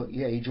 Well,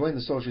 yeah, he joined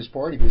the Socialist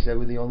Party because they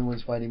were the only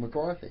ones fighting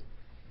McCarthy.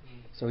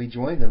 So he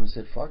joined them and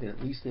said, "Fuck it. At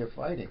least they're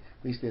fighting.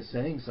 At least they're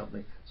saying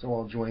something. So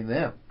I'll join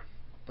them."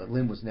 But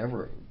Lynn was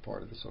never a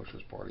part of the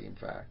Socialist Party. In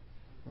fact,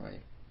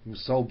 right? He was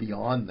so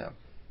beyond them.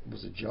 It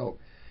was a joke.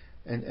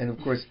 And of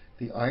course,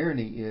 the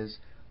irony is,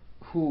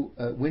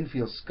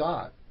 Winfield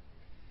Scott,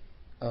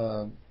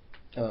 who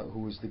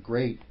was the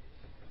great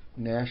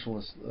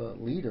nationalist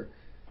leader,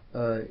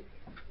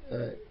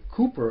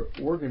 Cooper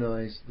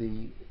organized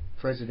the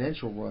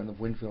presidential run of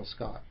Winfield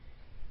Scott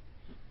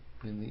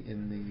in the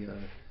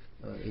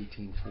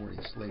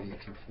 1840s, late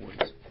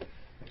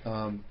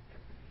 1840s.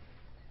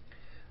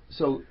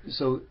 So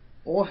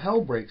all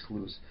hell breaks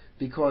loose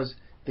because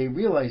they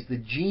realize the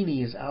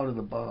genie is out of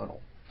the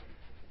bottle.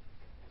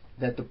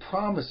 That the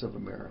promise of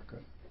America,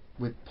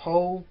 with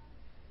Poe,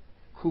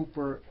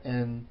 Cooper,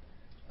 and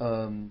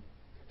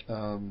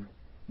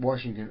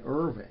Washington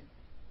Irving,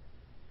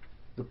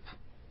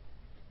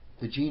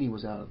 the genie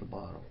was out of the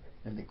bottle,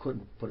 and they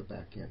couldn't put it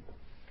back in.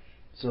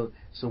 So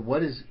what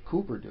does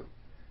Cooper do?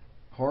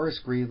 Horace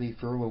Greeley,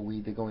 Thurlow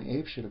Weed, they're going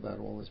apeshit about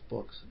all his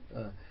books,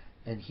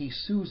 and he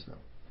sues them.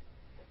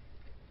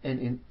 And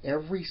in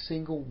every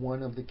single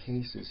one of the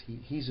cases,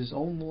 he's his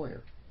own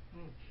lawyer.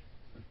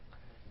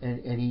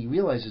 And he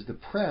realizes the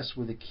press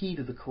were the key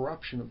to the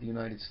corruption of the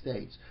United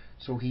States.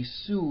 So he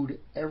sued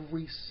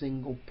every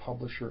single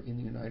publisher in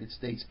the United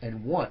States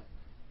and won.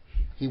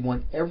 He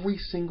won every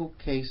single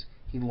case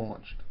he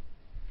launched,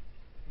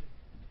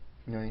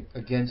 right,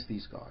 against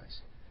these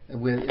guys.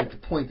 And we're at the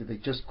point that they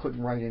just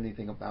couldn't write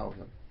anything about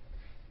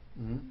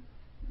him.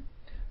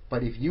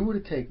 But if you were to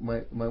take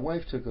my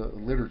wife took a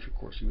literature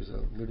course. She was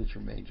a literature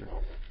major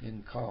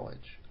in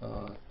college,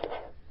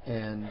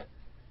 and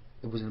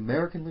it was an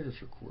American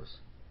literature course.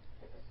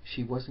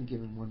 She wasn't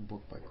given one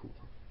book by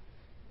Cooper.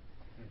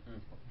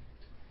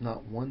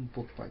 Not one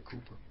book by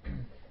Cooper.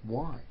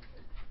 Why?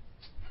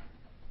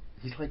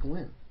 He's like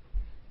Lynn.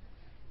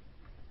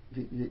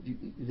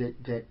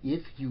 That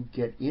if you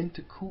get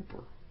into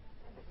Cooper,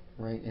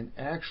 right, and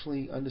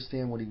actually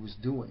understand what he was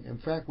doing. In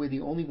fact, we're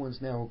the only ones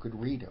now who could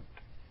read him,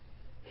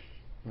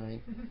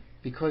 right?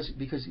 Because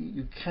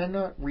you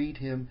cannot read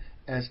him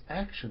as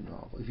action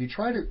novel. If you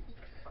try to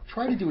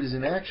do it as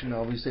an action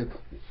novel, you say,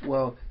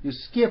 well, you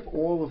skip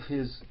all of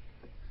his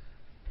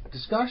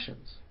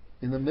discussions.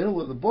 In the middle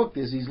of the book,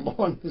 there's these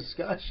long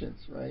discussions,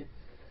 right?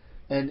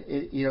 And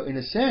in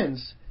a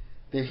sense,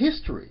 they're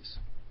histories,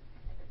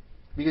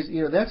 because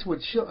that's what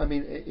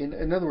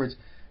in other words,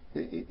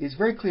 it's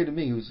very clear to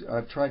me,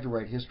 I've tried to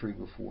write history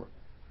before.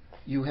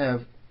 You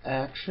have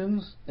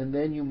actions, and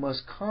then you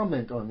must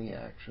comment on the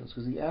actions,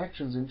 because the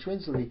actions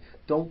intrinsically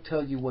don't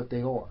tell you what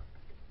they are,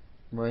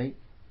 right?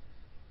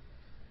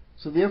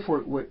 So therefore,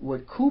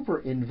 what Cooper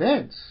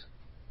invents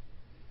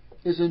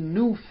is a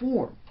new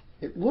form.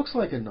 It looks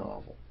like a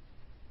novel,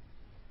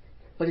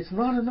 but it's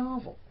not a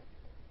novel.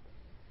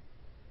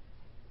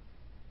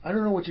 I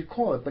don't know what you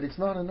call it, but it's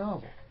not a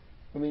novel.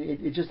 I mean,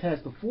 it just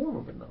has the form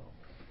of a novel,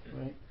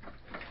 right?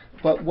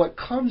 But what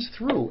comes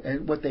through,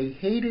 and what they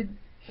hated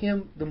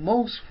him the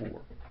most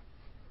for,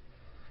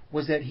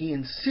 was that he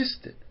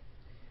insisted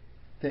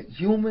that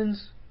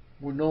humans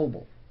were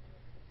noble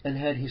and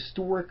had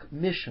historic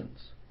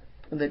missions,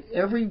 and that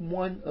every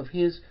one of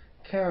his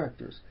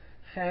characters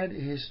had a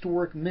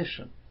historic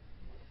mission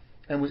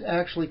and was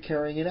actually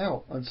carrying it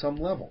out on some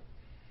level.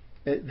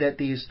 That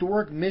the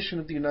historic mission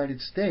of the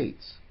United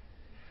States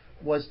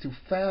was to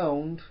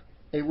found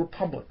a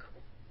republic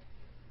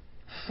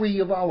free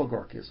of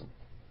oligarchism.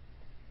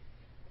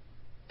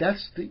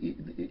 That's the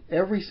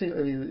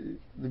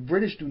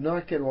British do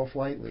not get off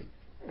lightly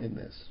in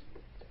this,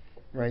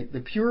 right?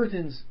 The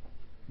Puritans,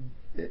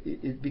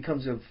 it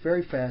becomes a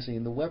very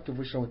fascinating. The wealth of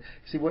which someone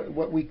see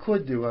what we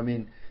could do. I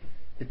mean,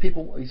 if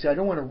people, you say, I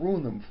don't want to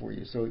ruin them for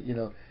you, so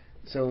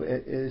So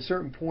at a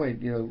certain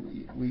point,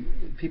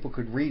 people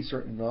could read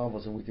certain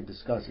novels and we could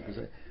discuss it,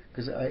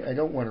 because I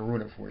don't want to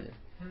ruin it for you,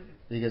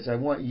 because I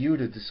want you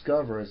to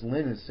discover, as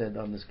Lynn has said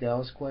on this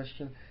Gauss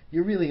question,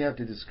 you really have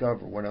to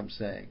discover what I'm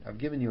saying. I've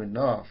given you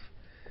enough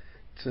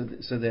so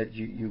that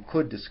you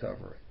could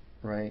discover it,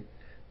 right?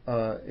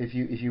 If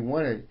you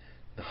want to,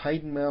 the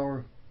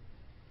Heidenmauer,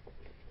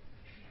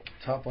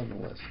 top on the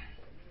list,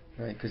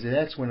 right? Because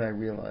that's when I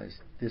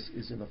realized this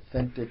is an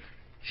authentic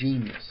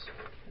genius.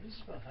 How do you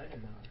spell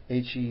Heidenmauer?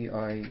 Heidenmauer.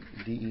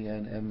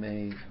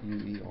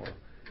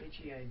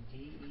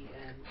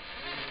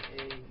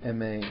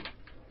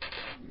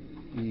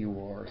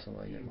 Heidenmauer, something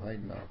like that.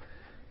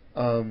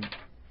 Heidenmauer.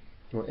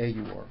 Or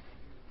A-U-R.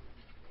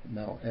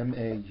 Now,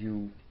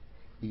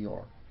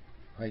 M-A-U-E-R.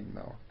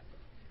 Heidenmauer.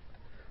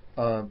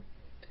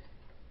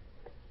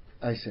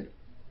 I said,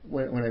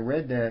 when I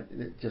read that,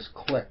 it just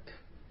clicked.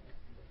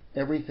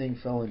 Everything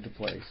fell into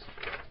place.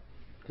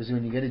 Because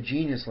when you get a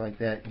genius like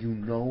that, you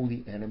know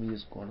the enemy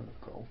is going to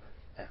go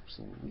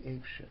absolutely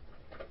apeshit.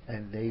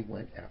 And they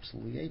went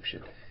absolutely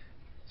apeshit.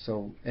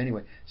 So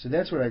anyway, so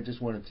that's what I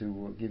just wanted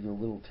to give you a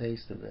little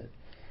taste of it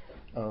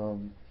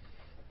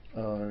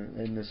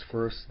in this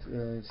first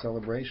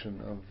celebration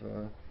of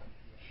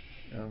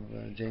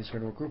James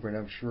Fenimore Cooper. And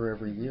I'm sure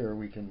every year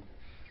we can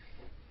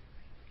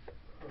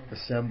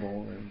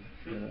assemble, and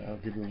I'll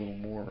give you a little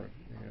more.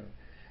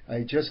 I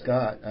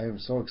am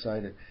so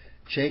excited.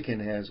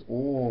 Chaikin has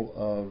all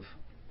of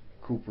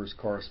Cooper's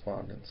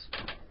correspondence.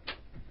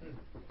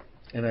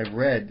 And I've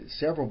read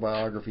several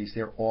biographies.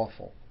 They're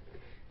awful.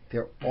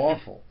 They're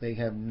awful. They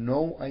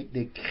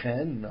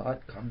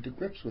cannot come to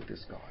grips with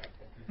this guy.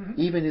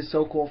 Even his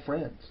so-called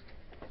friends.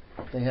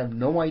 They have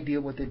no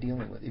idea what they're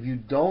dealing with. If you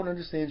don't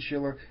understand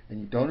Schiller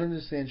and you don't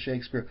understand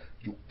Shakespeare,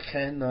 you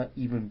cannot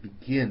even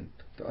begin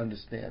to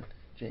understand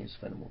James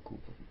Fenimore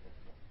Cooper.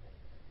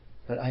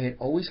 But I had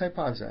always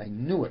hypothesized, I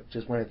knew it,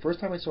 just when the first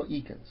time I saw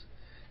Eakins,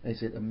 and I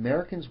said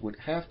Americans would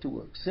have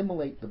to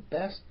assimilate the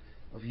best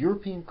of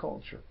European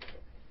culture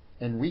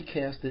and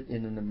recast it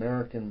in an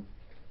American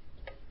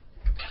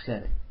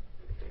setting,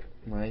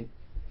 right,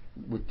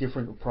 with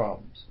different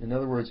problems. In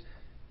other words,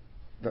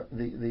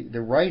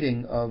 the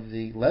writing of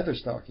the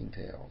Leatherstocking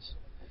Tales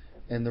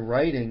and the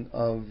writing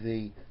of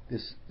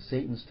this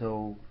Satan's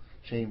Toe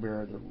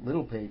Chamber, the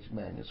Little Page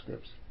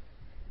manuscripts,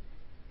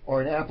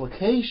 are an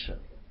application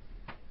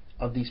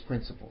of these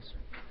principles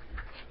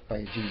by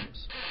a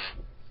genius.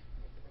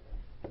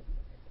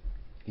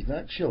 He's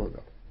not Schiller,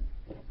 though.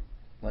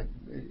 Like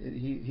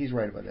he's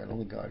right about that.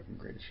 Only God can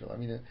create a Schiller. I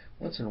mean,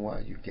 once in a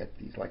while you get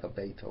these, like a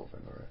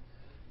Beethoven, or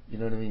you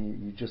know what I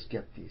mean. You just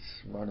get these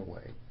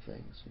runaway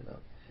things,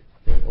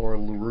 or a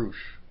LaRouche.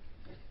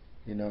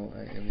 I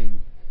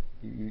mean,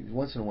 you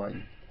once in a while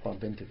you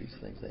bump into these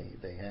things.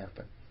 They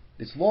happen.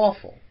 It's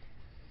lawful,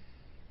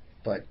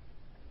 but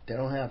they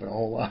don't happen a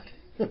whole lot.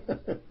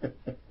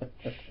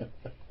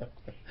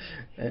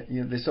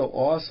 And, they're so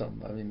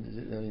awesome. I mean,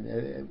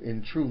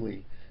 and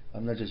truly,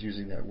 I'm not just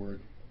using that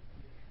word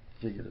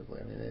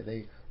figuratively. I mean,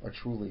 they are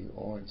truly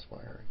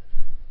awe-inspiring.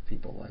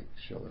 People like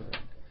Schiller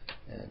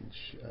and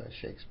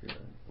Shakespeare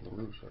and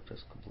LaRouche are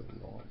just completely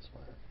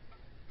awe-inspiring.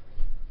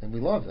 And we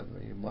love them,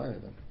 we admire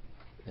them,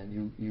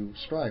 and you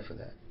strive for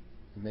that.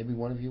 And maybe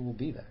one of you will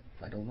be that.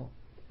 I don't know.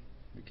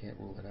 We can't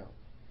rule it out.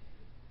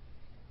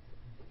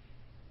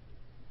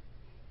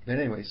 But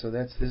anyway, so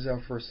this is our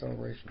first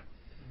celebration.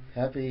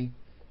 Happy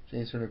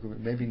James Fenimore Cooper.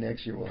 Maybe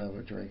next year we'll have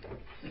a drink.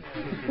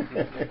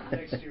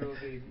 Next year will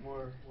be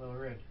more well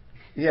read.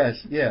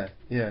 Yes, yeah.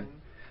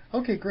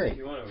 Okay, great.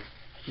 You want to?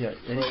 Yeah.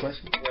 Any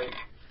questions?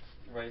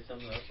 Write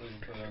something up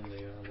and put it on the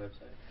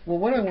website. Well,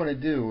 what I want to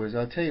do is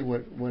I'll tell you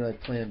what I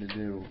plan to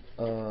do.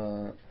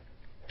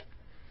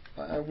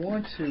 I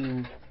want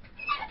to.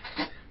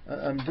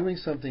 I'm doing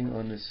something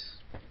on this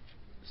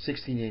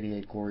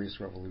 1688 Glorious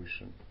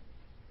Revolution,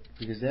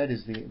 because that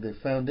is the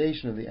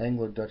foundation of the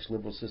Anglo-Dutch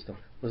liberal system.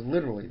 Was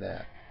literally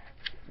that.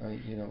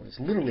 It's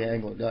literally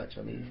Anglo-Dutch.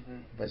 I mean,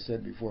 if I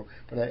said before,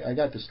 but I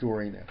got the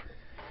story now.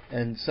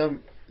 And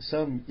some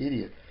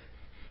idiot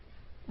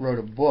wrote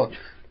a book,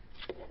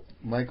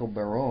 Michael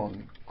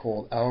Baron,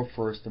 called Our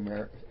First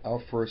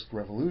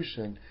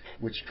Revolution,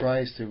 which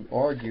tries to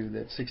argue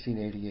that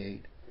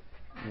 1688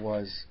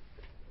 was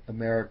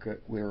America,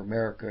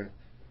 the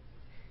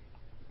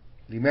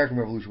American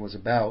Revolution was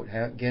about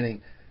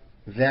getting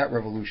that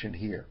revolution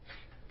here,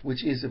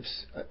 which is,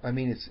 it's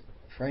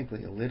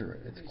frankly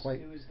illiterate. It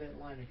was that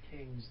line of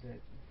kings that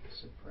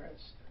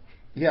suppressed.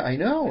 Yeah, I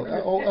know.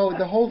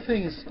 The whole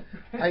thing is,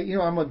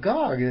 I'm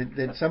agog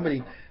that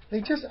somebody. I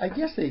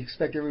guess they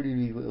expect everybody to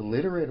be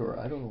illiterate, or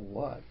I don't know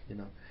what.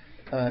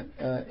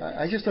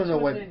 I just don't know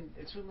what.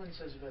 It's what Lynn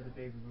says about the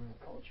baby boomer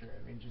culture.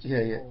 I mean, just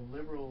the whole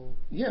liberal.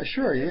 Yeah,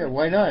 sure. Yeah,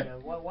 why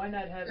not? Why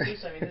not have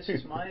this? I mean, this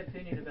is my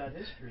opinion about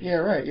history. Yeah,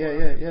 right.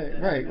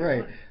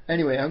 Right.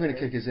 Anyway, I'm going to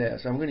kick his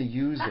ass. I'm going to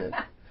use it.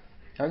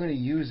 I'm going to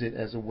use it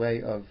as a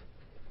way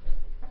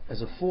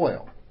as a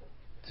foil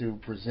to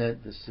present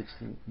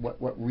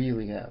what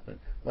really happened,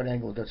 what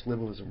Anglo-Dutch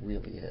liberalism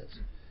really is,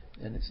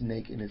 and its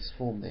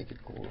full naked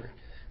glory.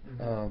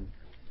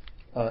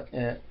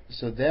 And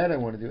so that I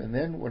want to do, and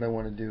then what I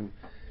want to do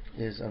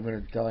is I'm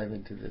going to dive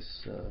into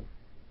this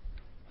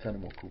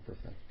Fenimore Cooper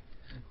thing,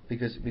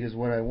 because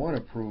what I want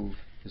to prove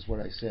is what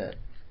I said.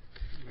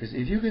 Because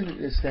if you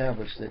can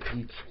establish that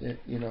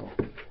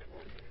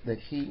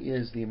he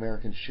is the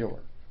American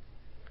Schiller,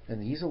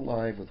 and he's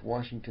alive with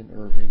Washington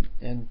Irving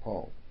and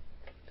Poe,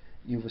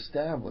 you've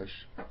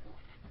established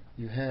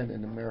you had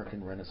an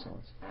American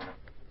Renaissance,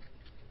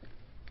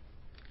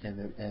 and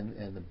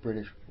the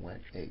British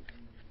went ape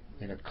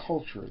in a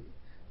culture.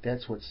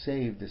 That's what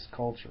saved this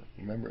culture.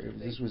 Remember,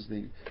 this was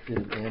the bit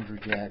of Andrew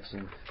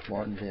Jackson,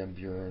 Martin Van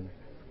Buren.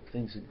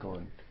 Things had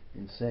gone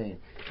insane,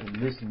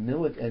 and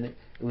it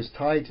was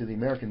tied to the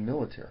American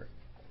military.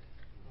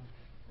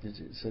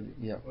 So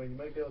yeah. Well, you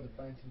might be able to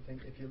find something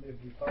if you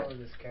follow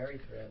this Gerry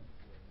thread.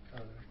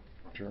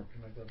 Sure.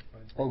 You might be able to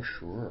find Oh,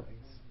 sure.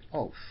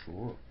 Oh,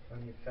 sure.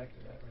 On the effect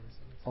of that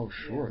Renaissance. Oh,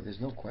 sure. Yeah.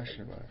 There's no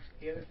question about it.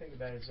 The other thing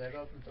about it is I've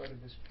often thought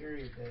of this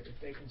period that if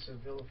they can so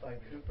vilify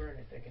Cooper and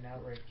if they can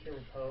outright kill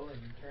Poe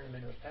and turn him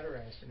into a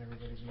pederast in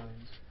everybody's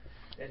minds,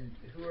 then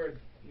who are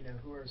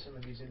some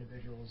of these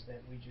individuals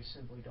that we just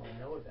simply don't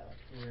know about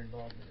who are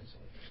involved in this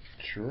whole thing?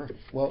 Sure.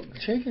 Well,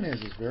 Chaikin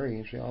has this very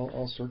interesting.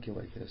 I'll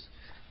circulate this.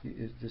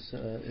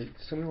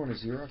 Somebody want to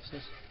Xerox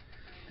this?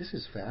 This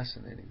is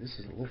fascinating. This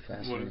is a little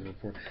fascinating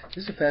report.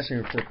 This is a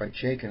fascinating report by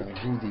Chaikin on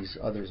who these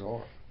others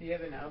are. Do you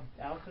have an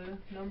alpha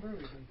number?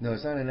 No,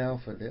 it's not an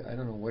alpha. I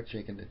don't know what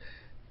Chaikin did.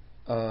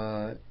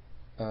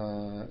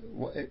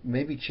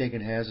 Maybe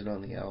Chaikin has it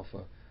on the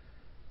alpha.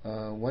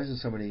 Why isn't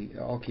somebody?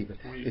 I'll keep it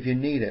if you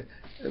need it.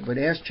 But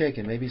ask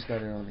Chaikin. Maybe he's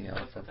got it on the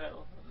alpha. What's the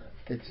title?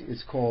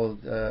 It's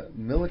called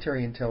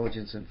Military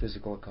Intelligence and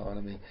Physical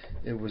Economy.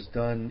 It was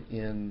done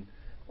in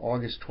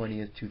August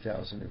 20th,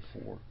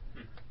 2004.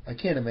 I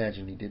can't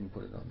imagine he didn't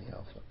put it on the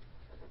alpha.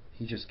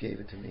 He just gave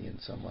it to me in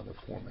some other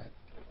format.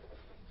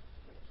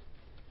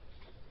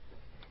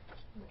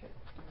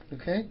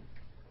 Okay?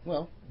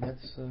 Well,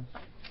 that's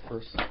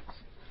first.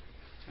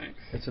 Thanks.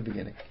 That's a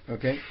beginning.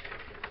 Okay?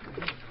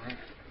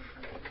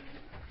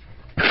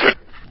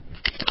 Thanks,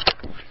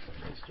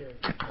 Gerry.